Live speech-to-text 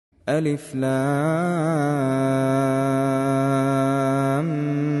ألف لام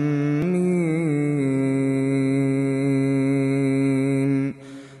ميم.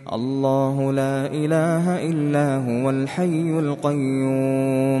 الله لا إله إلا هو الحي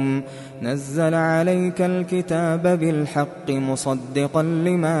القيوم نزل عليك الكتاب بالحق مصدقا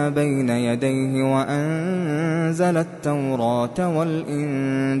لما بين يديه وأنزل التوراة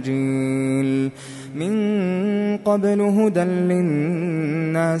والإنجيل من قبل هدى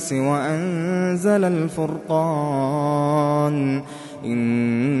للناس وأنزل الفرقان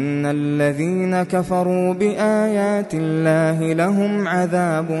إن الذين كفروا بآيات الله لهم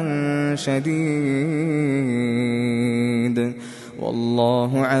عذاب شديد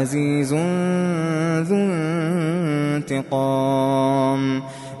والله عزيز ذو انتقام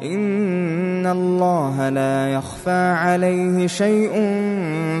إن الله لا يخفى عليه شيء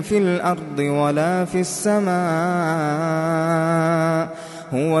في الأرض ولا في السماء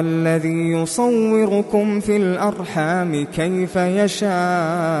هو الذي يصوركم في الأرحام كيف يشاء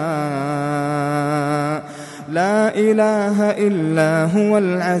لا إله إلا هو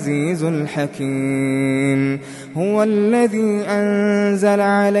العزيز الحكيم هو الذي أنزل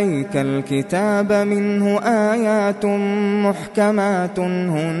عليك الكتاب منه آيات محكمات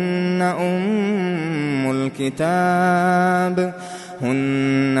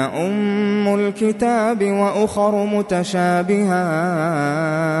هن أم الكتاب وأخر متشابهات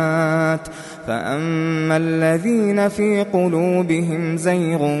فأما الذين في قلوبهم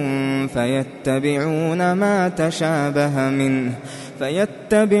زيغ فيتبعون ما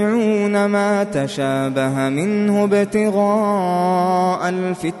تشابه منه ابتغاء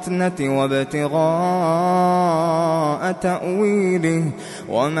الفتنة وابتغاء تأويله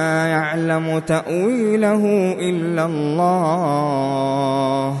وما يعلم تأويله إلا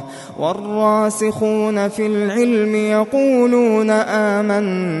الله والراسخون في العلم يقولون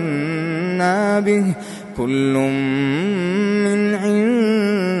آمنا به كل من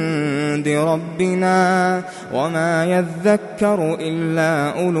عند ربنا وما يذكر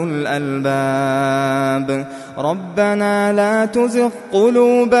إلا أولو الألباب ربنا لا تزغ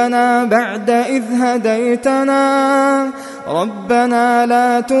قلوبنا بعد إذ هديتنا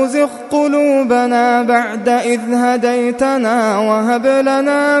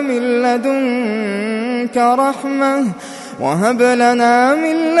وهب لنا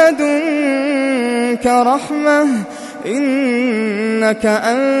من لدنك رحمة إنك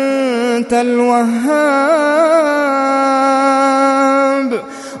أنت الوهاب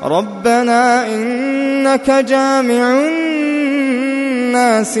ربنا إنك جامع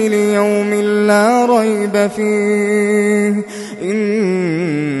الناس ليوم لا ريب فيه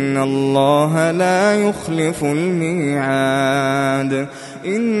إن الله لا يخلف الميعاد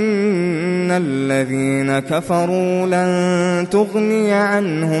إن الذين كفروا لن تغني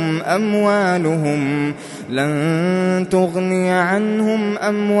عنهم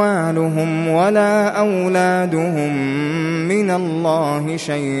أموالهم ولا أولادهم من الله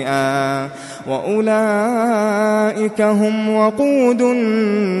شيئا وأولئك هم وقود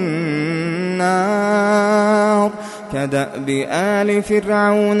النار كدأب آل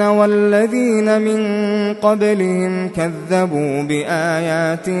فرعون والذين من قبلهم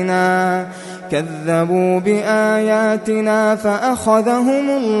كذبوا بآياتنا فأخذهم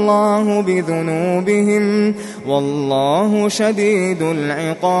الله بذنوبهم والله شديد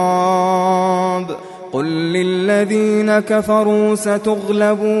العقاب قل للذين كفروا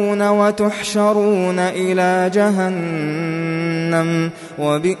ستغلبون وتحشرون إلى جهنم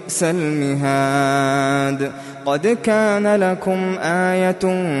وبئس المهاد قد كان لكم آية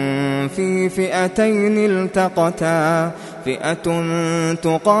في فئتين التقتا فئة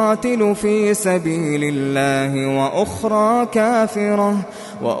تقاتل في سبيل الله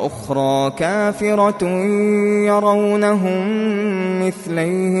وأخرى كافرة يرونهم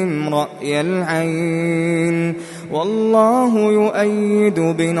مثليهم رأي العين والله يؤيد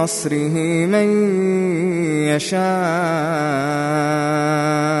بنصره من يشاء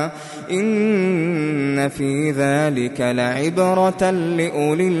إن في ذلك لعبرة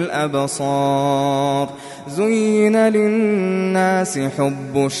لأولي الأبصار زين للناس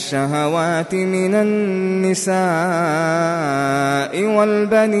حب الشهوات من النساء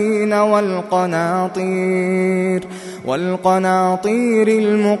والبنين والقناطير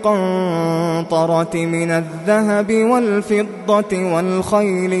المقنطرة من الذهب والفضة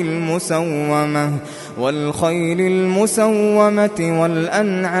والخيل المسومة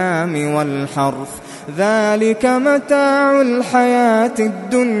والأنعام والحرث ذلك متاع الحياة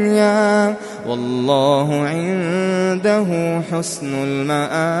الدنيا والله عنده حسن المآب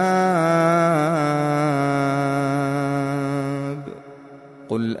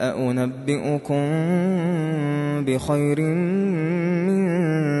قل أنبئكم بخير من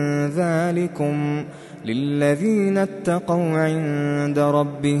ذلكم للذين اتقوا عند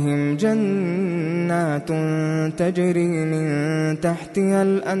ربهم جنات تجري من تحتها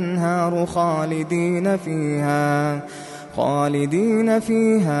الأنهار خالدين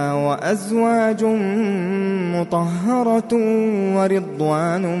فيها وأزواج مطهرة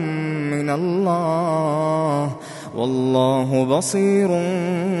ورضوان من الله والله بصير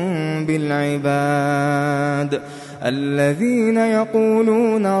بالعباد الذين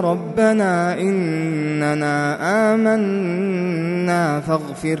يقولون ربنا إننا آمنا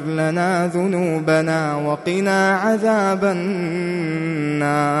فاغفر لنا ذنوبنا وقنا عذاب النار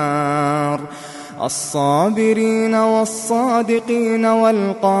الصابرين والصادقين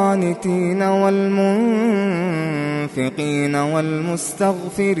والقانتين والمنفقين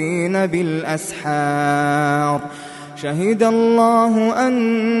والمستغفرين بالأسحار شهد الله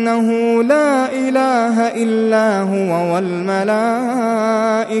أنه لا إله إلا هو والملائكة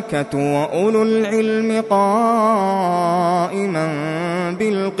وأولو العلم قائما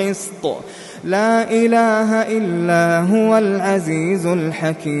بالقسط لا إله إلا هو العزيز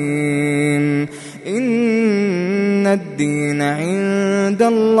الحكيم إن الدين عند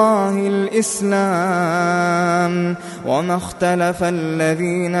الله الإسلام وما اختلف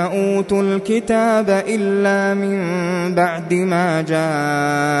الذين أوتوا الكتاب إلا من بعد ما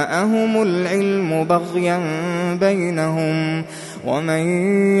جاءهم العلم بغيا بينهم ومن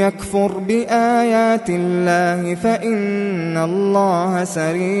يكفر بآيات الله فإن الله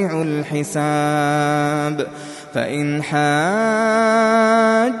سريع الحساب فإن حاجوك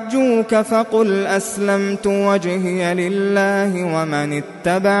فقل أسلمت وجهي لله ومن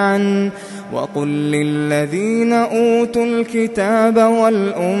اتبعن وقل للذين أوتوا الكتاب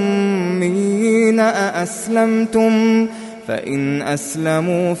والأميين أأسلمتم فإن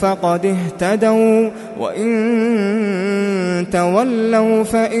أسلموا فقد اهتدوا وإن تولوا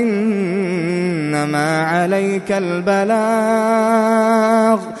فإنما عليك البلاغ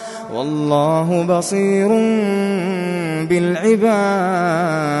والله بصير بالعباد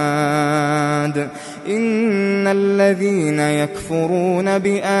إن الذين يكفرون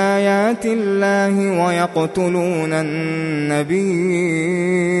بآيات الله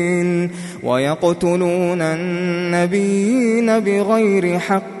ويقتلون النبيين بغير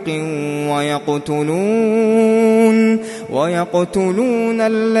حق ويقتلون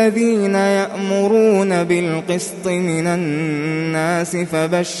الذين يأمرون بالقسط من الناس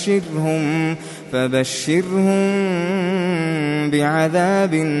فبشرهم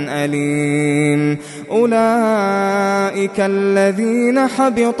بعذاب أليم أولئك الذين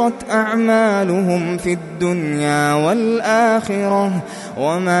حبطت أعمالهم في الدنيا والآخرة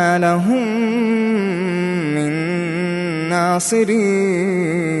وما لهم من ناصرين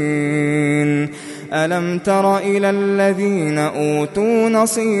ألم تر إلى الذين أوتوا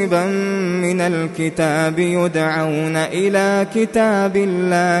نصيبا من الكتاب يدعون إلى كتاب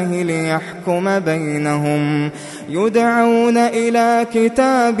الله ليحكم بينهم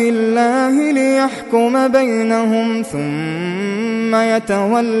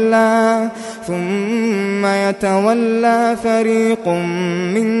ثم يتولى فريق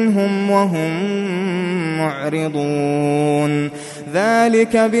منهم وهم معرضون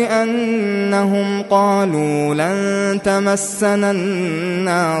ذلك بأنهم قالوا لن تمسنا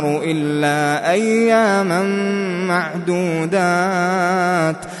النار إلا أياما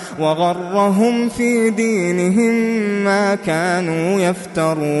معدودات وغرهم في دينهم ما كانوا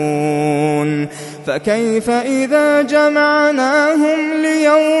يفترون فكيف إذا جمعناهم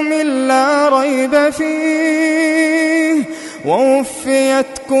ليوم لا ريب فيه ووفيت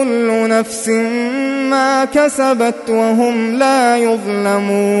كل نفس ما كسبت وهم لا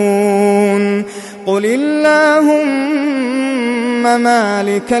يظلمون قل اللهم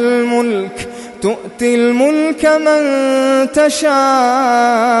مالك الملك تؤتي الملك من تشاء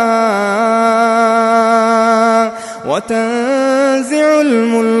وتنزع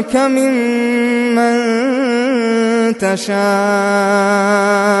الملك ممن تشاء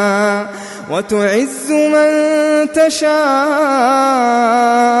وتعز من تشاء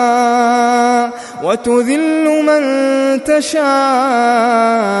وتذل من تشاء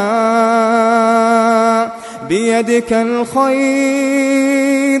بيدك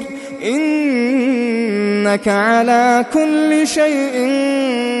الخير إنك على كل شيء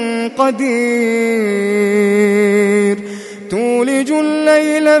قدير تولج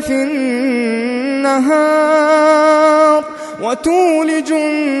الليل في النهار وتولج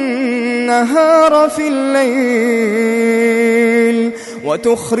النهار في الليل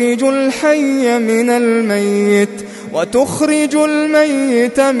وتخرج الحي من الميت وتخرج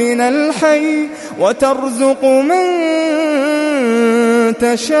الميت من الحي وترزق من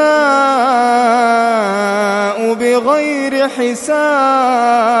تشاء بغير حساب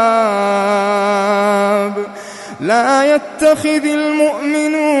لا يتخذ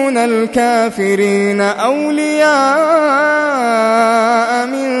المؤمنون الكافرين أولياء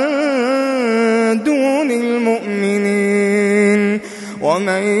من دون المؤمنين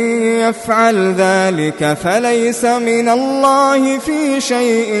ومن يفعل ذلك فليس من الله في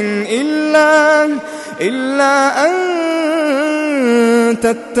شيء إلا أن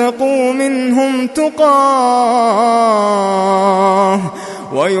تتقوا منهم تقاه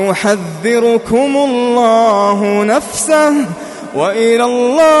ويحذركم الله نفسه وإلى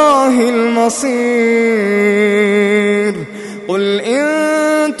الله المصير. قل إن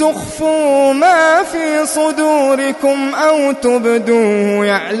تخفوا ما في صدوركم أو تبدوه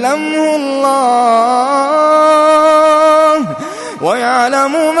يعلمه الله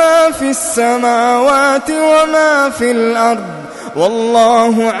ويعلم ما في السماوات وما في الأرض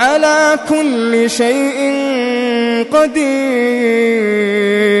والله على كل شيء قدير.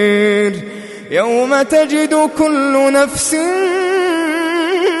 يوم تجد كل نفس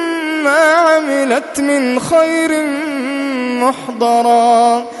ما عملت من خير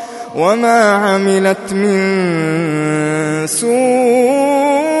محضرا وما عملت من سوء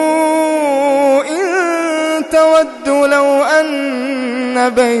تود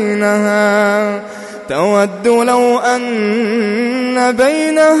لو أن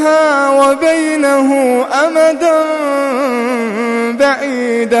بينها وبينه أمدا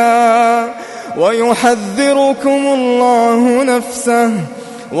بعيدا ويحذركم الله نفسه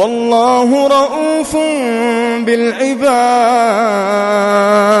والله رؤوف بالعباد.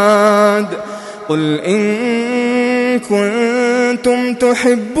 قل إن كنتم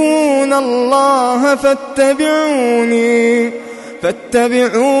تحبون الله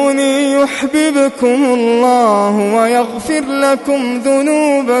فاتبعوني يحببكم الله ويغفر لكم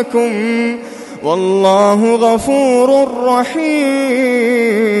ذنوبكم والله غفور رحيم.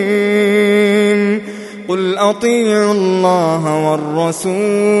 قل أطيعوا الله والرسول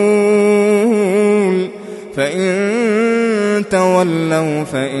فإن تولوا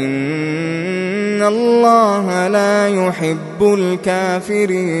فإن الله لا يحب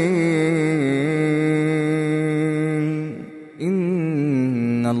الكافرين.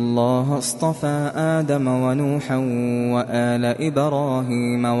 إن الله اصطفى آدم ونوحا وآل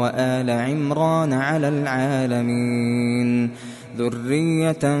إبراهيم وآل عمران على العالمين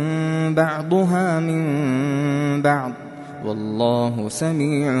ذرية بعضها من بعض والله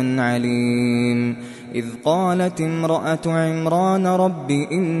سميع عليم. إذ قالت امرأة عمران رب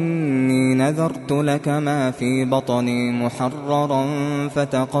إني نذرت لك ما في بطني محررا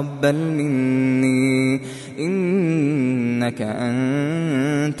فتقبل مني إنك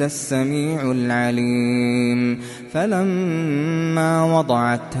أنت السميع العليم. فلما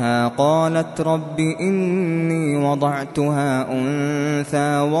وضعتها قالت رب إني وضعتها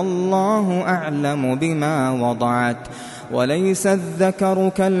أنثى والله أعلم بما وضعت وليس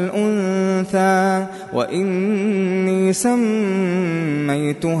الذكر كالأنثى وإني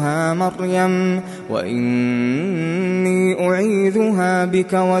سميتها مريم وإني أعيذها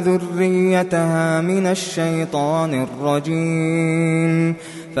بك وذريتها من الشيطان الرجيم.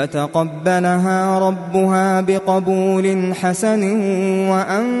 فتقبلها ربها بقبول حسن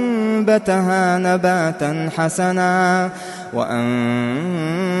وأنبتها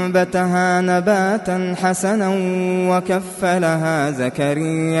نباتا حسنا وكفلها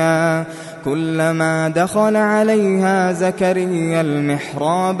زكريا. كلما دخل عليها زكريا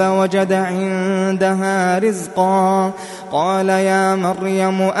المحراب وجد عندها رزقا قال يا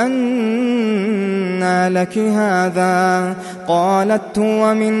مريم أنى لك هذا قالت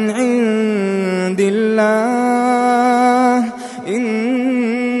هو من عند الله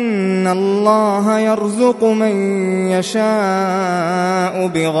إن الله يرزق من يشاء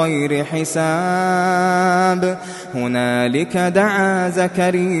بغير حساب. هنالك دعا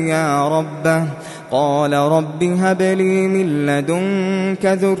زكريا ربه قال رب هب لي من لدنك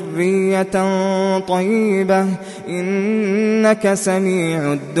ذرية طيبة إنك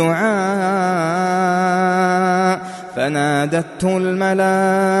سميع الدعاء. فنادته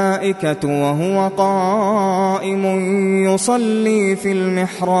الملائكة وهو قائم يصلي في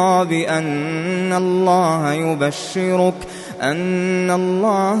المحراب أن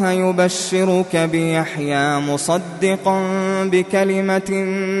الله يبشرك بيحيى مصدقا بكلمة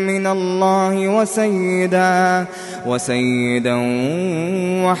من الله وسيدا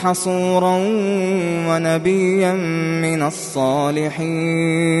وحصورا ونبيا من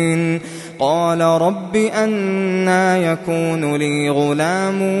الصالحين. قال رب أنى يكون لي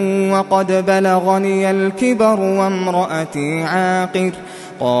غلام وقد بلغني الكبر وامرأتي عاقر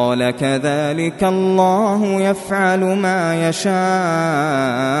قال كذلك الله يفعل ما يشاء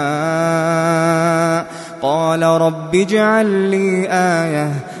قال رب اجعل لي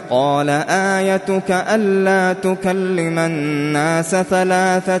آية قال آيتك ألا تكلم الناس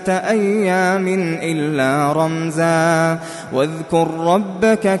 3 أيام إلا رمزا واذكر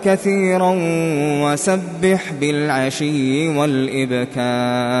ربك كثيرا وسبح بالعشي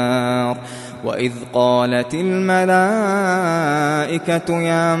والإبكار وإذ قالت الملائكة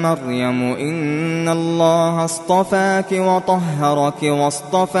يا مريم إن الله اصطفاك وطهرك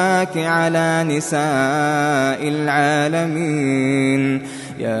واصطفاك على نساء العالمين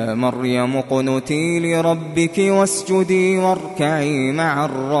يا مريم اقنتي لربك واسجدي واركعي مع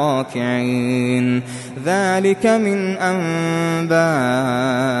الراكعين ذلك من أنباء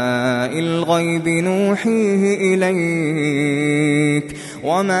الغيب نوحيه إليك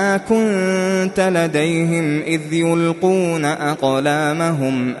وما كنت لديهم إذ يلقون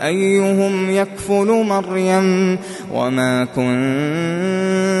أقلامهم أيهم يكفل مريم وما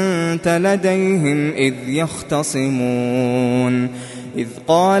كنت لديهم إذ يختصمون إذ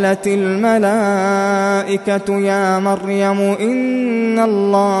قالت الملائكة يا مريم إن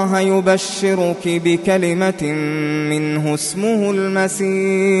الله يبشرك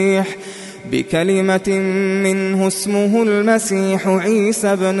بكلمة منه اسمه المسيح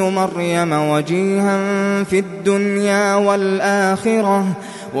عيسى بن مريم وجيها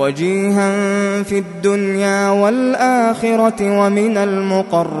في الدنيا والآخرة ومن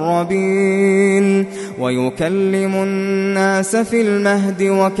المقربين ويكلم الناس في المهد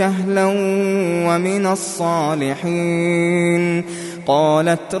وكهلا ومن الصالحين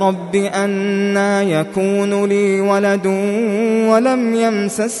قالت رب أنى يكون لي ولد ولم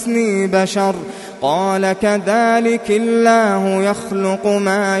يمسسني بشر قال كذلك الله يخلق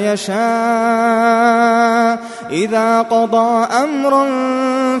ما يشاء إذا قضى أمرا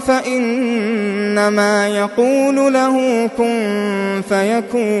فإنما يقول له كن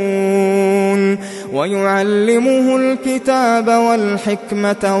فيكون ويعلمه الكتاب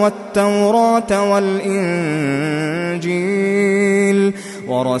والحكمة والتوراة والإنجيل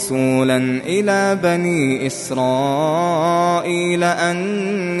ورسولا إلى بني إسرائيل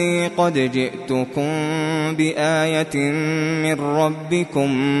أني قد جئتكم بآية من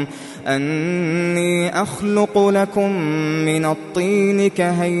ربكم أني أخلق لكم من الطين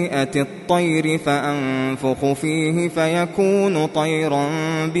كهيئة الطير فأنفخ فيه فيكون طيرا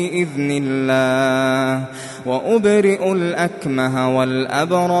بإذن الله وأبرئ الأكمه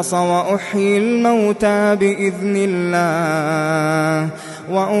والأبرص وأحيي الموتى بإذن الله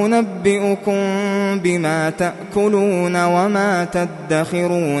وأنبئكم بما تأكلون وما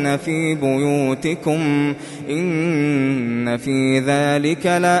تدخرون في بيوتكم إن في ذلك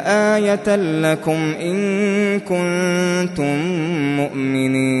لآية لكم إن كنتم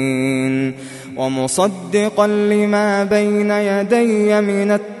مؤمنين ومصدقا لما بين يدي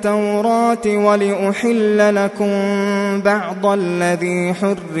من التوراة ولأحل لكم بعض الذي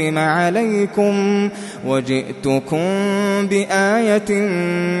حرم عليكم وجئتكم بآية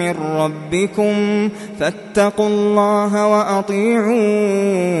من ربكم فاتقوا الله وأطيعون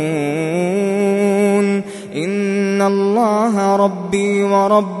إن الله ربي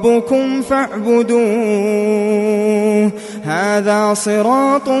وربكم فاعبدوه هذا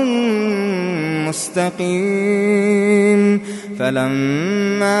صراط مستقيم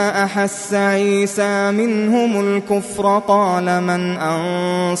فلما أحس عيسى منهم الكفر قال من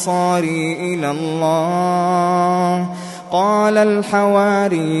أنصاري إلى الله قال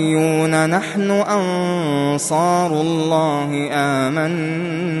الحواريون نحن أنصار الله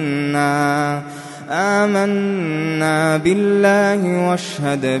آمنا بالله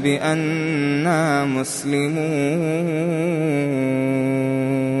واشهد بأننا مسلمون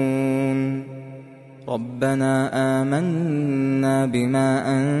ربنا آمنا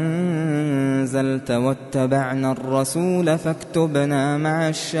بما أنزلت واتبعنا الرسول فاكتبنا مع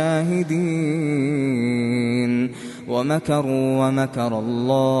الشاهدين ومكروا ومكر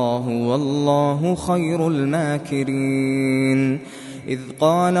الله والله خير الماكرين إذ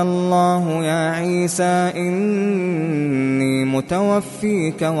قال الله يا عيسى إني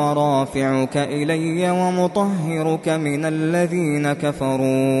متوفيك ورافعك إلي ومطهرك من الذين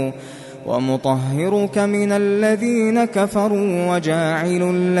كفروا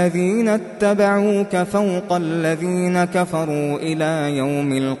وجاعل الذين اتبعوك فوق الذين كفروا إلى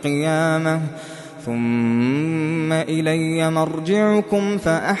يوم القيامة ثم إلي مرجعكم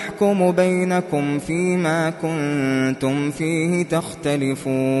فأحكم بينكم فيما كنتم فيه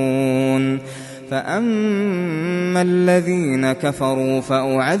تختلفون فأما الذين كفروا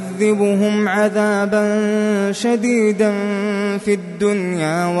فأعذبهم عذابا شديدا في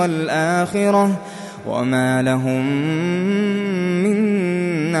الدنيا والآخرة وما لهم من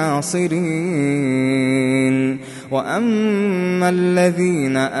ناصرين وأما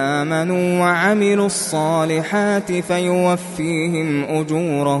الذين آمنوا وعملوا الصالحات فيوفيهم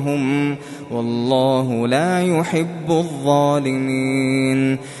أجورهم والله لا يحب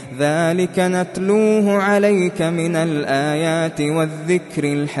الظالمين ذلك نتلوه عليك من الآيات والذكر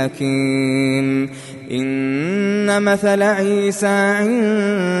الحكيم إن مثل عيسى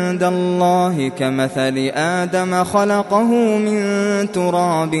عند الله كمثل آدم خلقه من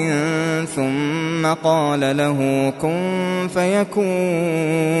تراب ثم قال له كن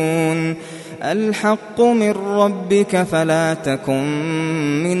فيكون الحق من ربك فلا تكن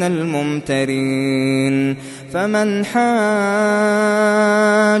من الممترين فمن حاجك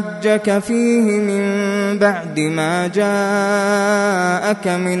فيه من بعد ما جاءك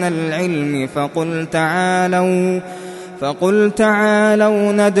من العلم فقل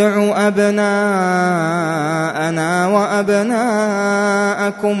تعالوا ندع أبناءنا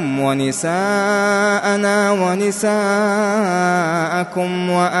وأبناءكم ونساءنا ونساءكم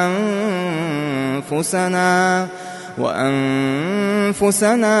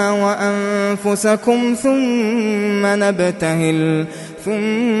وأنفسنا وأنفسكم ثم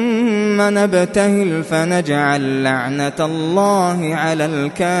نبتهل فنجعل لعنة الله على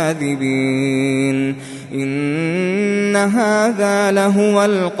الكاذبين إن هذا لهو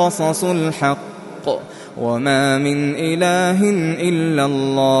القصص الحق وما من إله إلا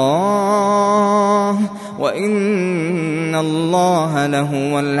الله وإن الله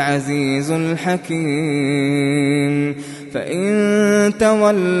لهو العزيز الحكيم فإن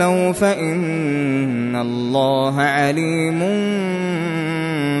تولوا فإن الله عليم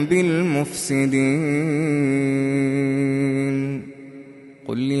بالمفسدين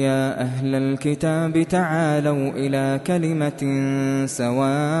قل يا أهل الكتاب تعالوا إلى كلمة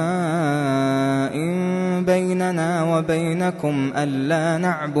سواء بيننا وبينكم ألا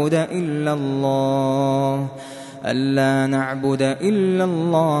نعبد إلا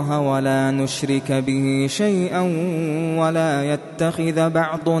الله ولا نشرك به شيئا ولا يتخذ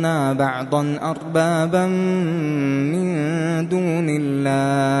بعضنا بعضا أربابا من دون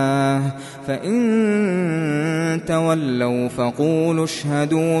الله فإن تولوا فقولوا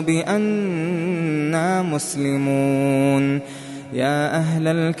اشهدوا بأننا مسلمون يا أهل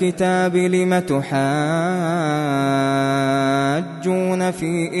الكتاب لم تحاجون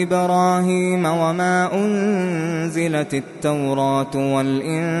في إبراهيم وما أنزلت التوراة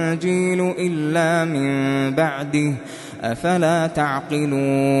والإنجيل إلا من بعده أفلا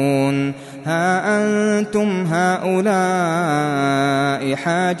تعقلون ها أنتم هؤلاء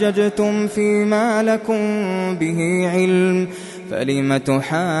حاججتم فيما لكم به علم فلم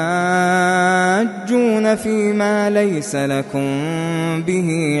تحاجون فيما ليس لكم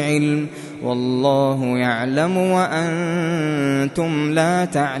به علم والله يعلم وأنتم لا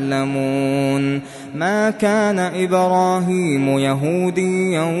تعلمون ما كان إبراهيم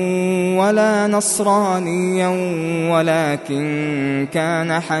يهوديا ولا نصرانيا ولكن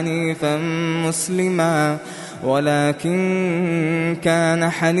كان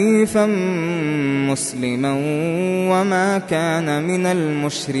حنيفا مسلما وما كان من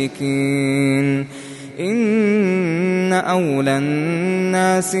المشركين إن أولى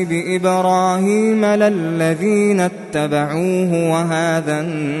الناس بإبراهيم للذين اتبعوه وهذا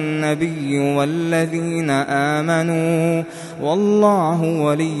النبي والذين آمنوا والله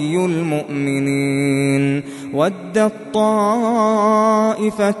ولي المؤمنين ودت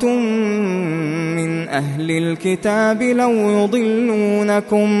طائفة من أهل الكتاب لو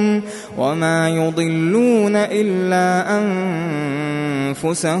يضلونكم وما يضلون إلا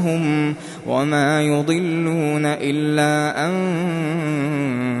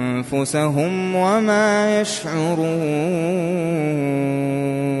أنفسهم وما يشعرون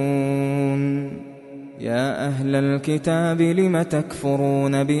يا أهل الكتاب لم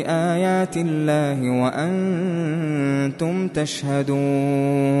تكفرون بآيات الله وأنتم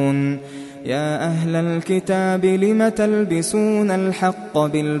تشهدون يا أهل الكتاب لم تلبسون الحق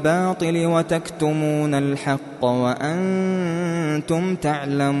بالباطل وتكتمون الحق وأنتم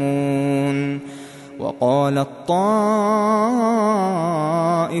تعلمون وقالت طائفة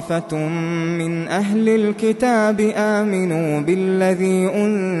من أهل الكتاب آمنوا بالذي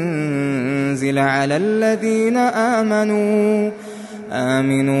أنزل على الذين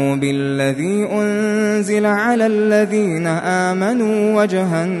آمنوا بالذي أنزل على الذين آمنوا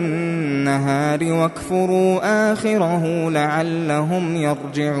وجه النهار واكفروا آخره لعلهم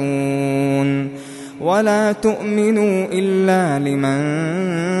يرجعون ولا تؤمنوا إلا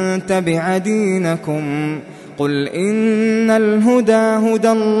لمن تبع دينكم قل إن الهدى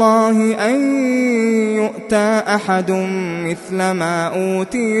هدى الله أن يؤتى أحد مثل ما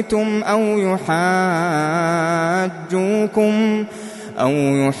أوتيتم أو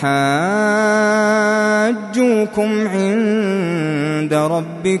يحاجوكم عند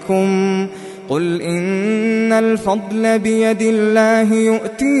ربكم قل إن الفضل بيد الله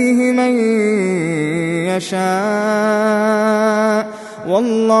يؤتيه من يشاء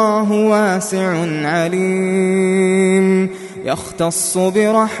والله واسع عليم يختص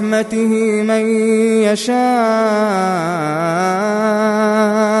برحمته من يشاء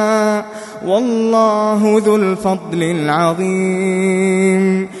والله ذو الفضل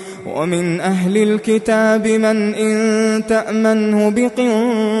العظيم ومن أهل الكتاب من إن تأمنه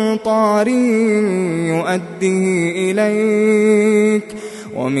بقنطار يؤديه إليك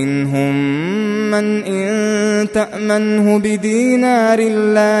ومنهم من إن تأمنه بدينار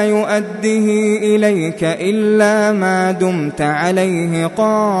لا يؤديه إليك إلا ما دمت عليه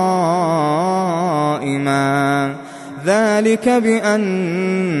قائما ذلك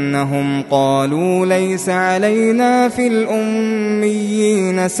بأنهم قالوا ليس علينا في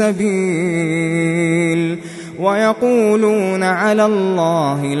الأميين سبيل ويقولون على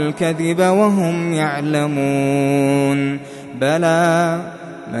الله الكذب وهم يعلمون بلى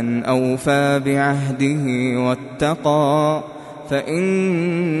من أوفى بعهده واتقى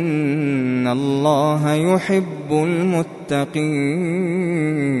فإن الله يحب المتقين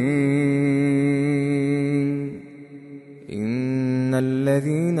إن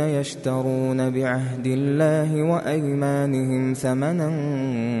الذين يشترون بعهد الله وأيمانهم ثمنا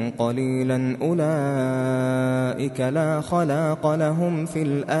قليلا أولئك لا خلاق لهم في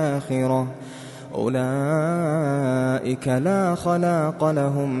الآخرة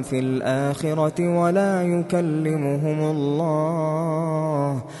ولا يكلمهم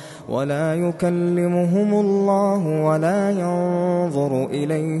الله ولا ينظر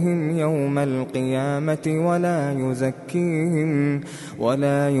إليهم يوم القيامة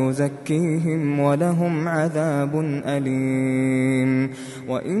ولا يزكيهم ولهم عذاب أليم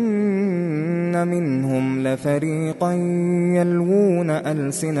وإن منهم لفريقا يلوون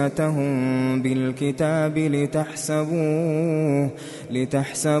ألسنتهم بالكتاب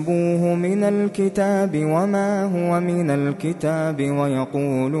لتحسبوه من الكتاب وما هو من الكتاب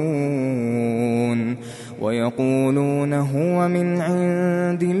ويقولون هو من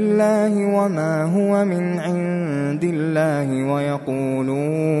عند الله وما هو من عند الله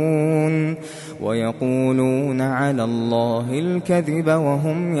ويقولون على الله الكذب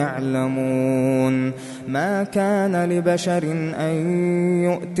وهم يعلمون ما كان لبشر أن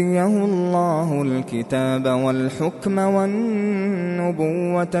يؤتيه الله الكتاب والحكم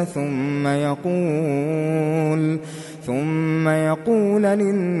والنبوة ثم يقول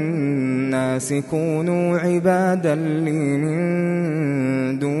للناس كونوا عبادا لي من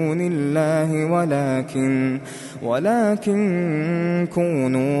دون الله ولكن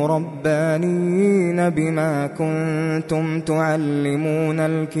كونوا ربانيين بما كنتم تعلمون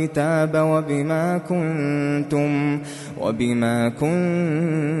الكتاب وبما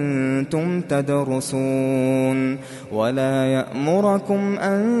كنتم تدرسون ولا يأمركم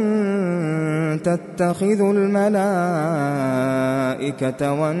أن تتخذوا الملائكة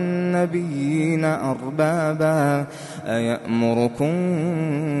والنبيين أربابا أيأمركم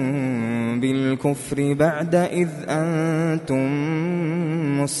بالكفر بعد إذ أنتم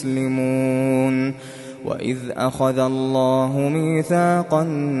مسلمون وإذ أخذ الله ميثاق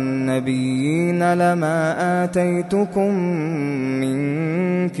النبيين لما آتيتكم من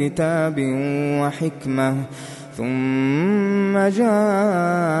كتاب وحكمة ثم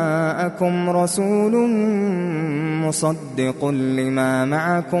جاءكم رسول مصدق لما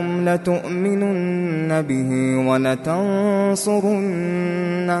معكم لتؤمنن به ولتنصرنه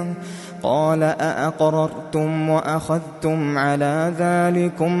قال أأقررتم وأخذتم على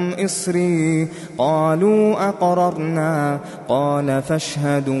ذلكم إصري قالوا أقررنا قال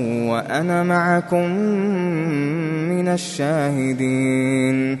فاشهدوا وأنا معكم من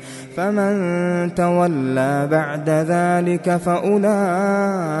الشاهدين فمن تولى بعد ذلك فأولئك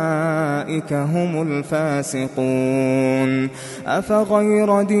هم الفاسقون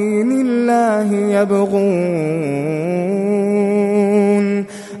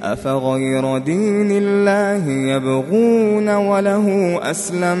أفغير دين الله يبغون وله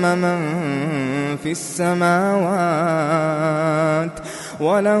أسلم من في السماوات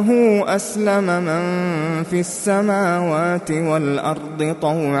وله أسلم من في السماوات والأرض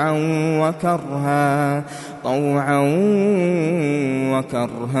طوعا وكرها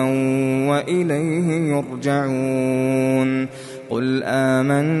وإليه يرجعون قل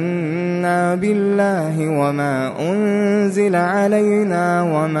آمنا بالله وما أنزل علينا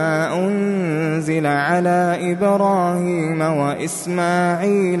وما أنزل على إبراهيم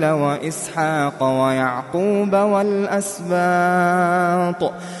وإسماعيل وإسحاق ويعقوب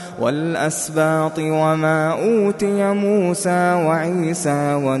والأسباط وما أوتي موسى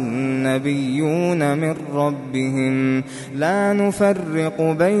وعيسى والنبيون من ربهم لا نفرق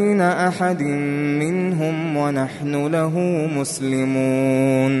بين أحد منهم ونحن له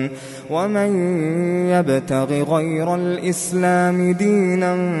مسلمون ومن يبتغ غير الإسلام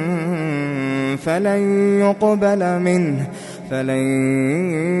دينا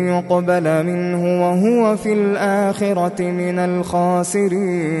فلن يقبل منه وهو في الآخرة من الخاسرين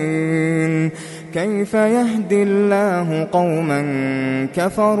كيف يهدي الله قوما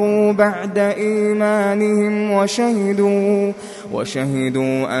كفروا بعد إيمانهم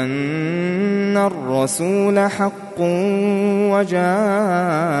وشهدوا أن الرسول حق وجاءهم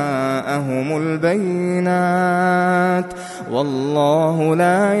البينات والله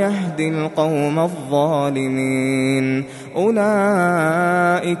لا يهدي القوم الظالمين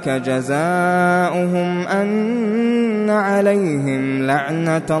أولئك جزاؤهم أن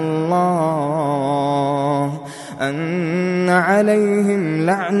عليهم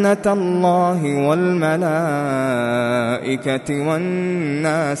لعنة الله والملائكة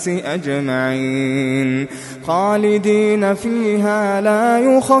والناس أجمعين خالدين فيها لا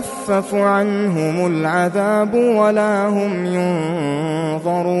يخفف عنهم العذاب ولا هم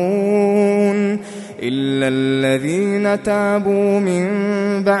ينظرون إلا الذين تابوا من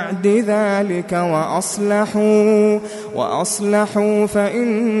بعد ذلك وأصلحوا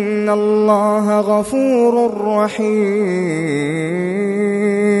فإن الله غفور رحيم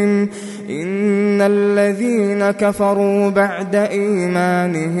إن الذين كفروا بعد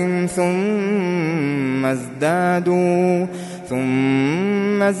إيمانهم ثم ازدادوا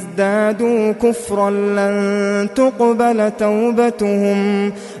كفرا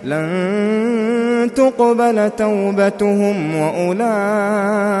لن تقبل توبتهم وأولئك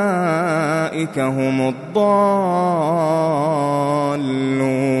هم الضالون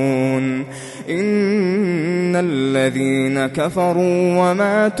إن الذين كفروا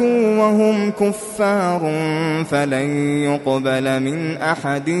وماتوا وهم كفار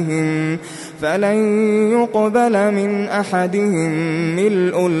فلن يقبل من أحدهم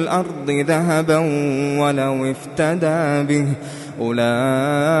ملء الأرض ذهبا ولو افتدى به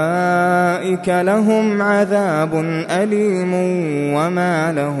أولئك لهم عذاب أليم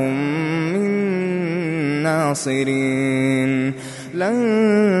وما لهم من ناصرين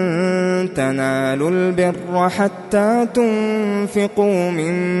لن تنالوا البر حتى تنفقوا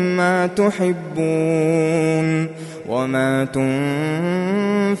مما تحبون وما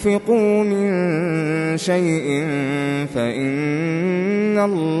تنفقوا من شيء فإن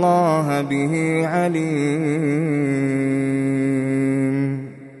الله به عليم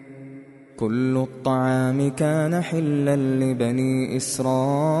كل الطعام كان حلا لبني إسرائيل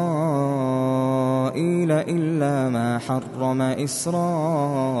إلا ما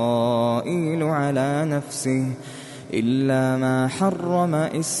حرم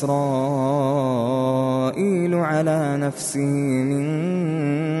إسرائيل على نفسه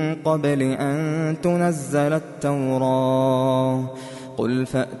من قبل أن تنزل التوراة قل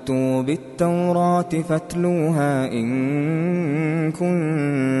فأتوا بالتوراة فاتلوها إن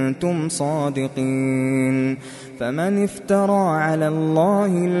كنتم صادقين فمن افترى على الله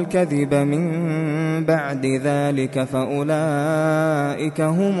الكذب من بعد ذلك فأولئك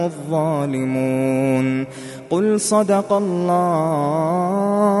هم الظالمون قل صدق الله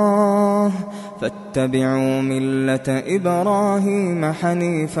فاتبعوا ملة إبراهيم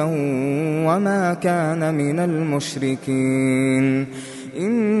حنيفا وما كان من المشركين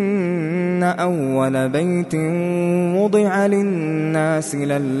إن أول بيت وضع للناس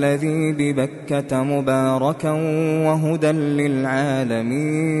للذي ببكة مباركا وهدى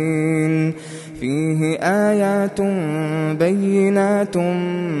للعالمين فيه آيات بينات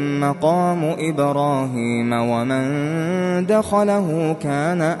مقام إبراهيم ومن دخله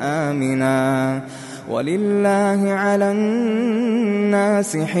كان آمنا ولله على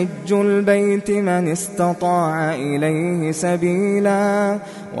الناس حج البيت من استطاع إليه سبيلا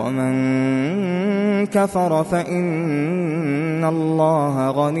ومن كفر فإن الله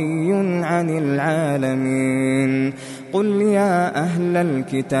غني عن العالمين قل يا أهل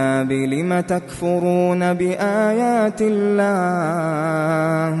الكتاب لم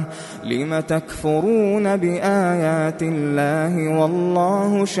تكفرون بآيات الله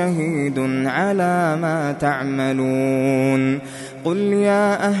والله شهيد على ما تعملون قل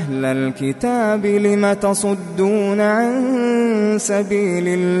يا أهل الكتاب لم تصدون عن سبيل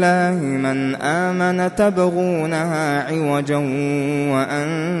الله من آمن تبغونها عوجا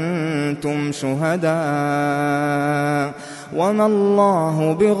وأنتم شهداء وما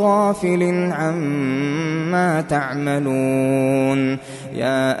الله بغافل عما تعملون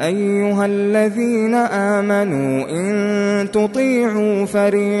يا أيها الذين آمنوا إن تطيعوا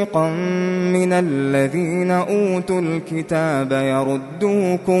فريقا من الذين أوتوا الكتاب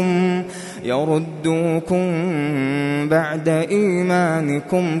يردوكم بعد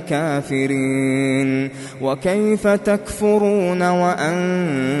إيمانكم كافرين وكيف تكفرون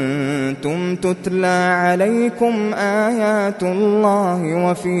وأنتم تتلى عليكم آيات الله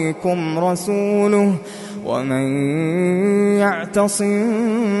وفيكم رسوله ومن يعتصم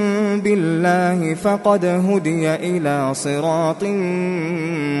بالله فقد هدي إلى صراط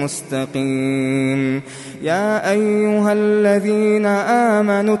مستقيم يا أيها الذين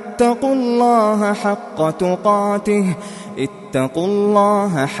آمنوا اتقوا الله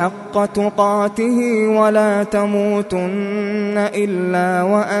حق تقاته ولا تموتن إلا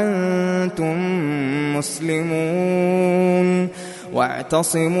وأنتم مسلمون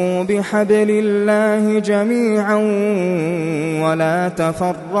واعتصموا بحبل الله جميعا ولا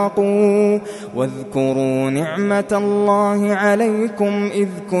تفرقوا واذكروا نعمة الله عليكم إذ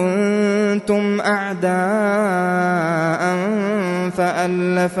كنتم أعداء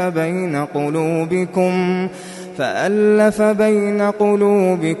فألف بين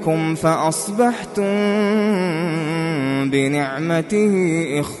قلوبكم فأصبحتم بنعمته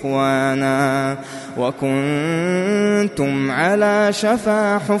إخوانا وكنتم على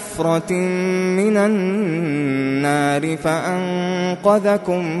شفا حفرة من النار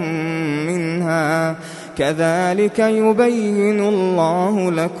فأنقذكم منها كذلك يبين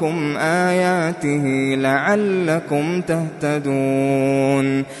الله لكم آياته لعلكم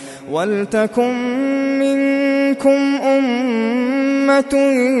تهتدون ولتكن منكم أمة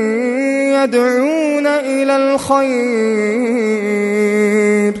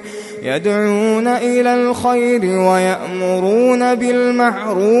يدعون إلى الخير ويأمرون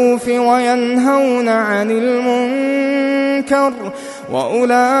بالمعروف وينهون عن المنكر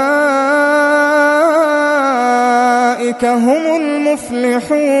وأولئك هم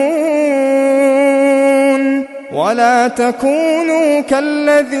المفلحون ولا تكونوا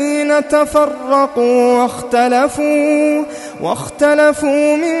كالذين تفرقوا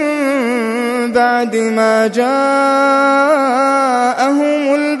واختلفوا من بعد ما جاءهم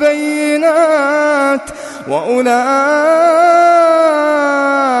البينات وأولئك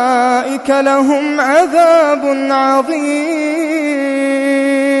لهم عذاب عظيم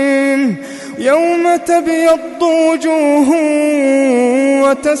يوم تبيض وجوه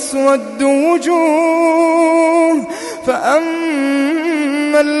وتسود وجوه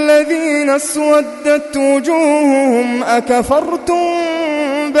فأما الذين اسودت وجوههم أكفرتم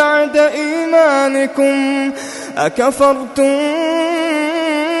بعد إيمانكم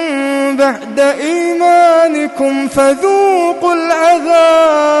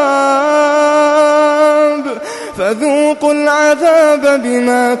فذوقوا العذاب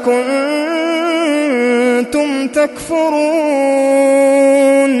بما كنتم تكفرون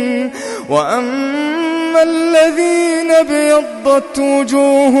وأما الذين ابيضت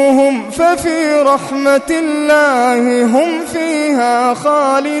وجوههم ففي رحمة الله هم فيها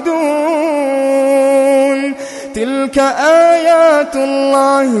خالدون تلك آيات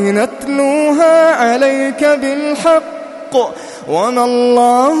الله نتلوها عليك بالحق وما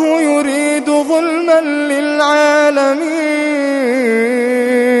الله يريد ظلما للعالمين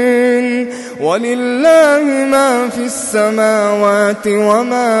ولله ما في السماوات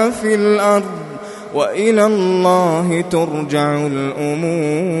وما في الأرض وإلى الله ترجع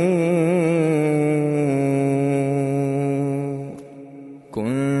الأمور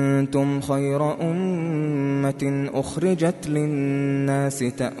كنتم خير أمة أخرجت للناس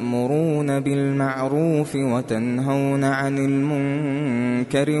تأمرون بالمعروف وتنهون عن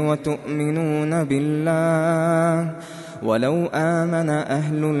المنكر وتؤمنون بالله ولو آمن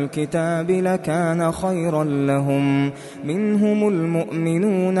أهل الكتاب لكان خيرا لهم منهم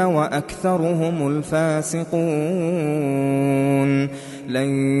المؤمنون وأكثرهم الفاسقون لن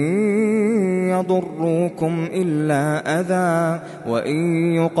يضروكم إلا أذى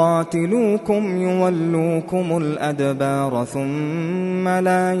وإن يقاتلوكم يولوكم الأدبار ثم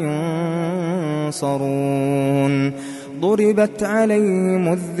لا ينصرون ضربت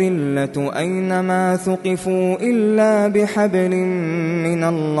عليهم الذلة أينما ثقفوا إلا بحبل من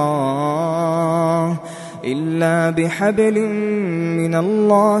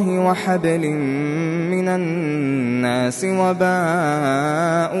الله وحبل من الناس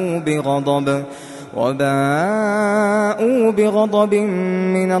وباءوا بغضب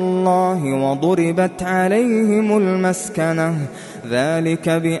من الله وضربت عليهم المسكنة ذلك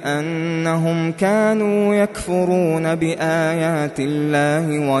بأنهم كانوا يكفرون بآيات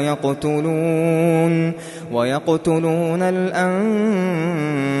الله ويقتلون الأنبياء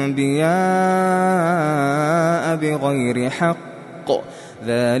بغير حق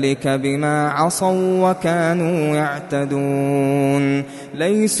ذلك بما عصوا وكانوا يعتدون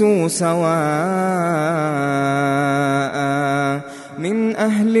ليسوا سواء من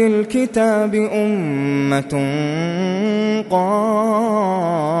أهل الكتاب أمة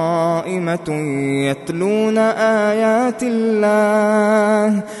قائمة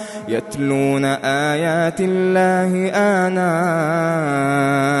يتلون آيات الله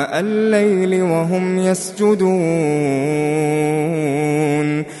آناء الليل وهم يسجدون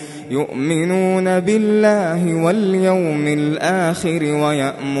يؤمنون بالله واليوم الآخر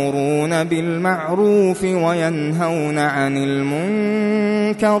ويأمرون بالمعروف وينهون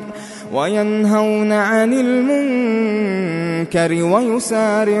عن المنكر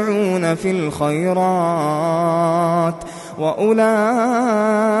ويسارعون في الخيرات وأولئك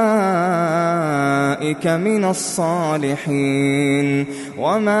من الصالحين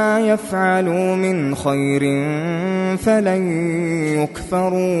وما يفعلوا من خير فلن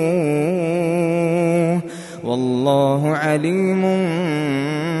يكفروه والله عليم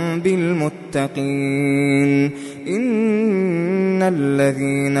بالمتقين إن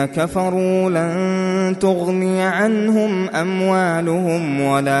الذين كفروا لن تغني عنهم أموالهم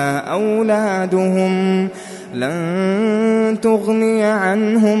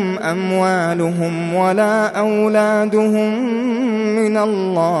ولا أولادهم من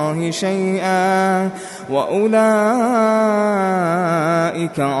الله شيئا وأولئك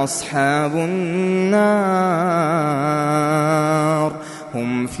أصحاب النار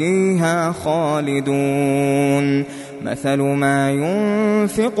هم فيها خالدون مثل ما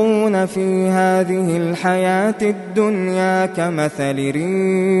ينفقون في هذه الحياة الدنيا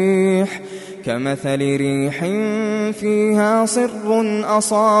كمثل ريح فيها صر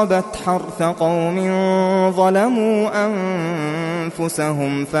أصابت حرث قوم ظلموا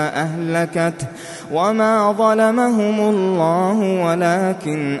أنفسهم فأهلكته وما ظلمهم الله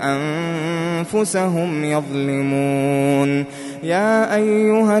ولكن أنفسهم يظلمون يا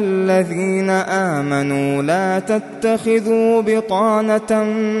أيها الذين آمنوا لا تتخذوا بطانة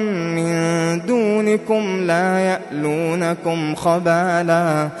من دونكم لا يألونكم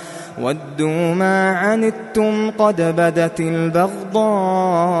خبالا ودوا ما عنتم قد بدت البغضاء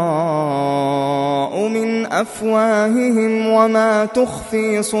من أفواههم وما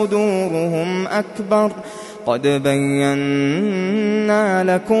تخفي صدورهم أكبر قد بينا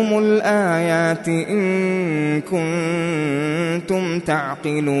لكم الآيات إن كنتم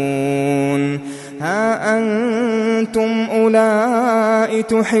تعقلون ها أنتم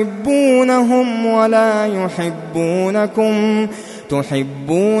أولئك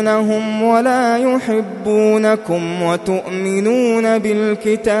تحبونهم ولا يحبونكم وتؤمنون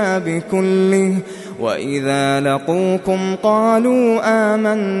بالكتاب كله وإذا لقوكم قالوا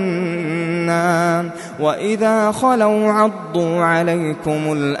آمنا وإذا خلوا عضوا عليكم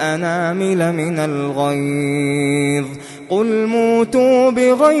الأنامل من الغيظ قل موتوا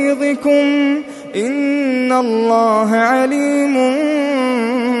بغيظكم إن الله عليم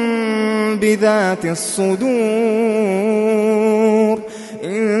بذات الصدور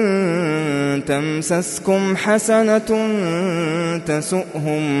إن تمسسكم حسنة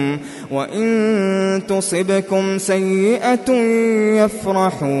تسؤهم وإن تصبكم سيئة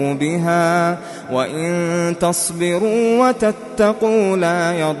يفرحوا بها وإن تصبروا وتتقوا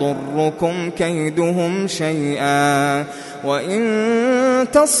لا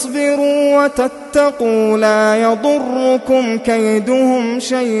يضركم كيدهم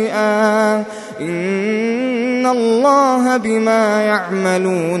شيئا إن الله بما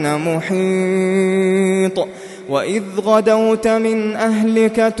يعملون محيط وإذ غدوت من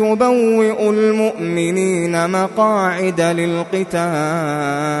أهلك تبوئ المؤمنين مقاعد للقتال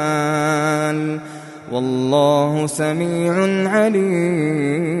والله سميع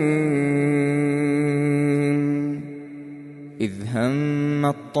عليم إذ هم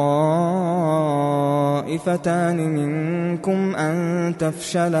الطائفتان منكم أن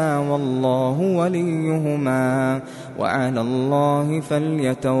تفشلا والله وليهما وعلى الله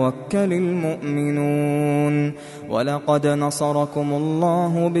فليتوكل المؤمنون. ولقد نصركم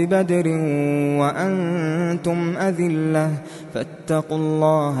الله ببدر وأنتم أذلة فاتقوا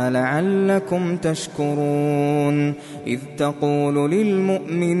الله لعلكم تشكرون. إذ تقول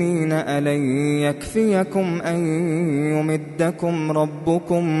للمؤمنين ألن يكفيكم أن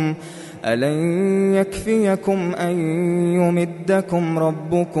يمدكم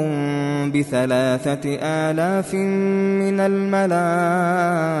ربكم ب3,000 من الملائكة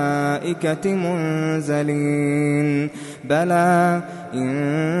منزلين بلى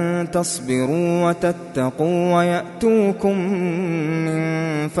إن تصبروا وتتقوا ويأتوكم من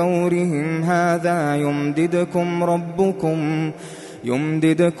فورهم هذا يمددكم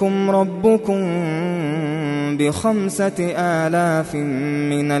ربكم ب5,000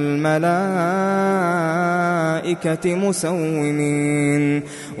 من الملائكة مسومين.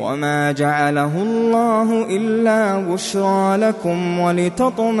 وما جعله الله إلا بشرى لكم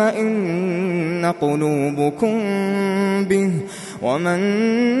ولتطمئن قلوبكم به وما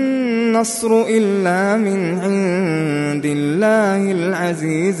النصر إلا من عند الله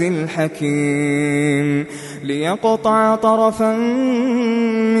العزيز الحكيم. ليقطع طرفا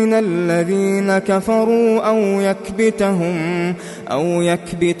من الذين كفروا أو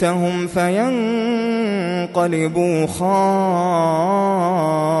يكبتهم فينقلبوا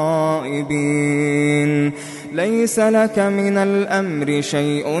خائبين. ليس لك من الأمر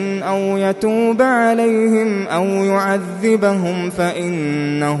شيء أو يتوب عليهم أو يعذبهم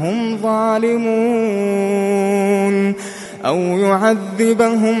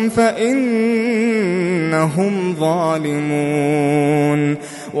فإنهم ظالمون.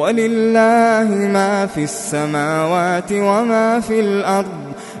 ولله ما في السماوات وما في الأرض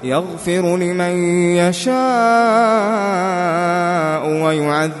يغفر لمن يشاء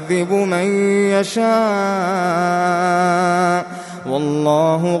ويعذب من يشاء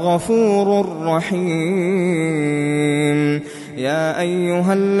والله غفور رحيم. يا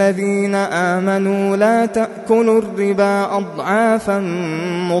أيها الذين آمنوا لا تأكلوا الربا أضعافا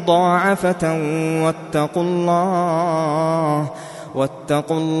مضاعفة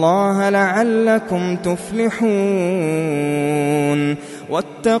واتقوا الله لعلكم تفلحون.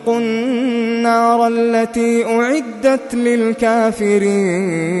 واتقوا النار التي أعدت للكافرين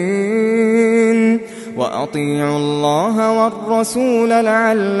وأطيعوا الله والرسول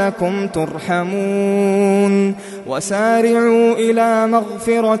لعلكم ترحمون. وسارعوا إلى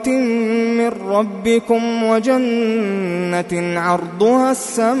مغفرة من ربكم وجنة عرضها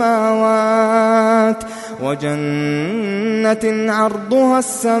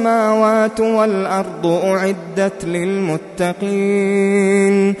السماوات والأرض أعدت للمتقين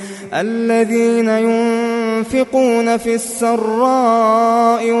الذين ينفقون في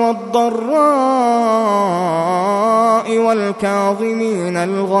السراء والضراء والكاظمين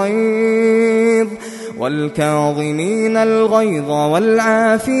الغيظ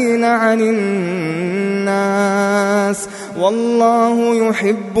والعافين عن الناس والله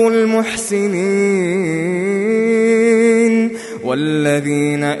يحب المحسنين.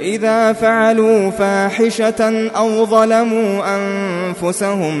 والذين إذا فعلوا فاحشة أو ظلموا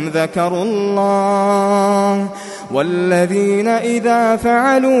أنفسهم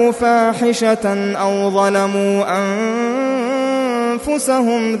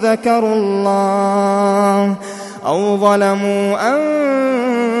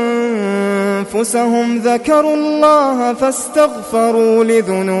ذكروا الله فاستغفروا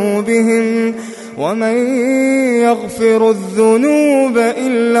لذنوبهم ومن يغفر الذنوب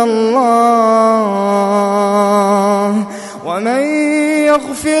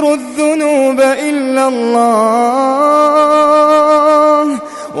إلا الله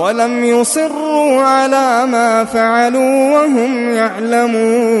ولم يصروا على ما فعلوا وهم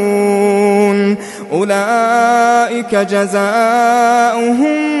يعلمون أولئك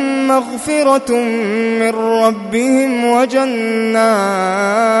جزاؤهم مغفرة من ربهم وجنات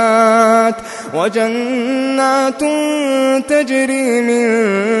تجري من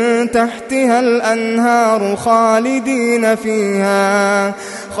تحتها الأنهار خالدين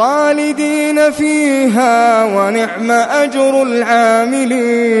فيها ونعم أجر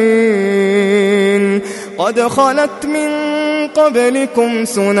العاملين. قد خلت من قبلكم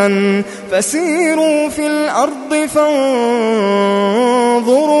سنن فسيروا في الأرض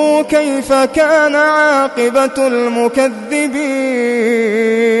فانظروا كيف كان عاقبة المكذبين.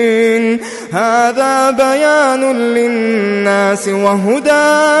 هذا بيان للناس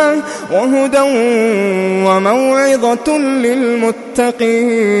وهدى وموعظة للمتقين.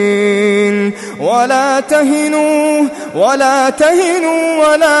 ولا تهنوا ولا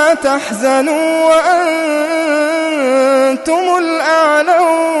تحزنوا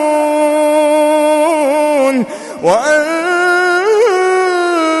وأنتم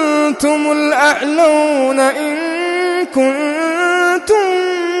الأعلون إن كنتم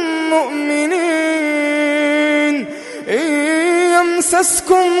مؤمنين. إن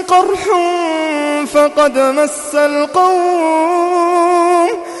يمسسكم قرح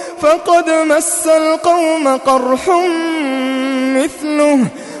فقد مس القوم قرح مثله،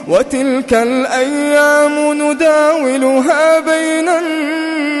 وتلك الأيام نداولها بين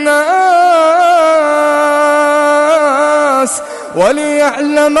الناس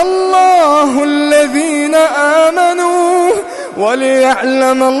وليعلم الله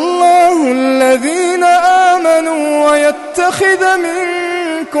الذين آمنوا ويتخذ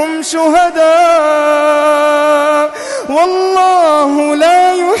منكم شهداء، والله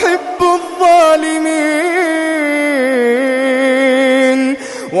لا يحب الظالمين.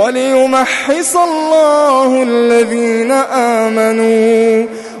 وليمحص الله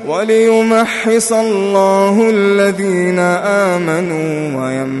الذين آمنوا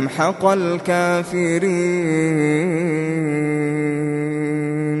ويمحق الكافرين.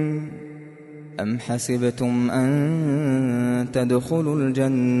 أم حسبتم أن تدخلوا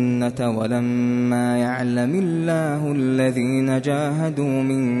الجنة ولما يعلم الله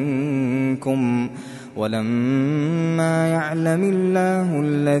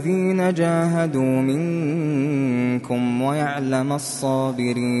الذين جاهدوا منكم ويعلم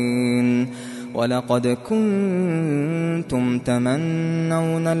الصابرين. ولقد كنتم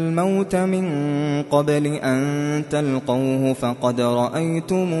تمنون الموت من قبل أن تلقوه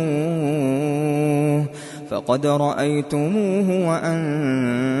فقد رأيتموه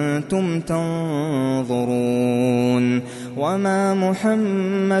وأنتم تنظرون. وما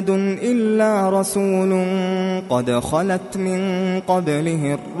محمد إلا رسول قد خلت من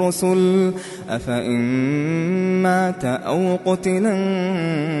قبله الرسل، أفإن مات أو قتل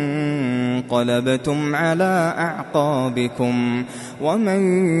انقلبتم على أعقابكم، ومن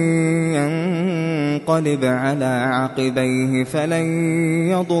ينقلب على عقبيه فلن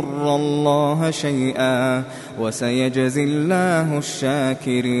يضر الله شيئا وسيجزي الله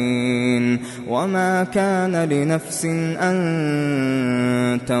الشاكرين. وما كان لنفس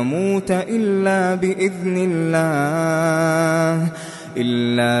أن تموت إلا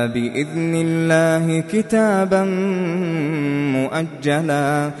بإذن الله كتابا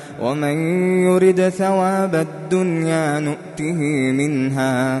مؤجلا. ومن يرد ثواب الدنيا نؤته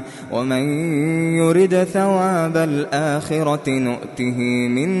منها ومن يرد ثواب الآخرة نؤته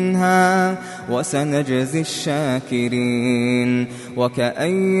منها وسنجزي الشاكرين.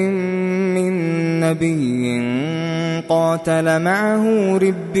 وكأي من نبي قاتل معه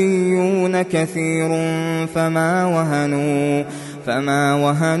ربيون كثير فما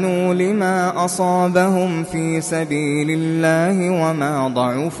وهنوا لما أصابهم في سبيل الله وما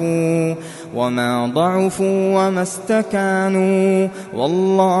ضعفوا وما استكانوا،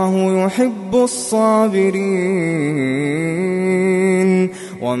 والله يحب الصابرين.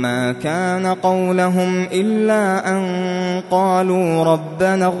 وما كان قولهم إلا أن قالوا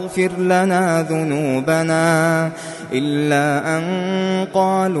ربنا اغفر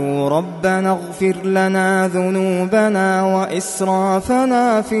لنا ذنوبنا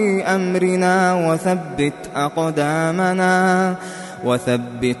وإسرافنا في أمرنا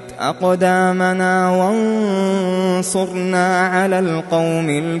وثبت أقدامنا وانصرنا على القوم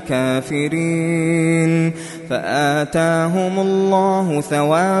الكافرين. فآتاهم الله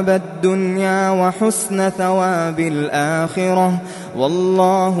ثواب الدنيا وحسن ثواب الآخرة،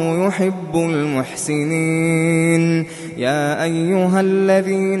 والله يحب المحسنين. يا أيها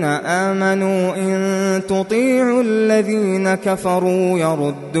الذين آمنوا إن تطيعوا الذين كفروا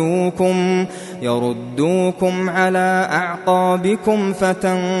يردوكم على أعقابكم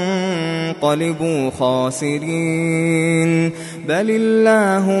فتنقلبوا خاسرين. بل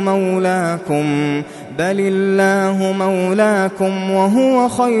الله مولاكم وهو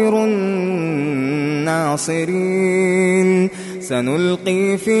خير الناصرين.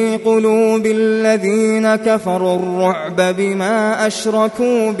 سنلقي في قلوب الذين كفروا الرعب بما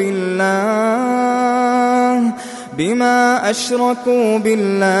أشركوا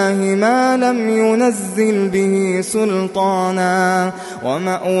بالله ما لم ينزل به سلطانا،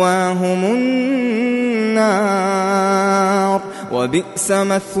 ومأواهم النار وبئس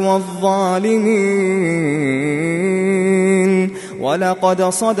مثوى الظالمين. ولقد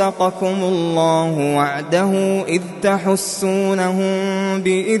صدقكم الله وعده إذ تحسونهم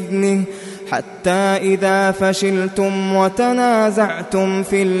بإذنه حتى إذا فشلتم وتنازعتم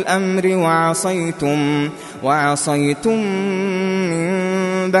في الأمر وعصيتم من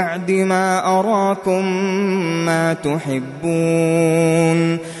بعد ما أراكم ما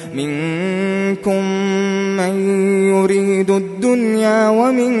تحبون منكم من يريد الدنيا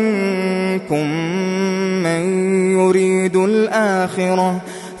ومنكم من يريد الآخرة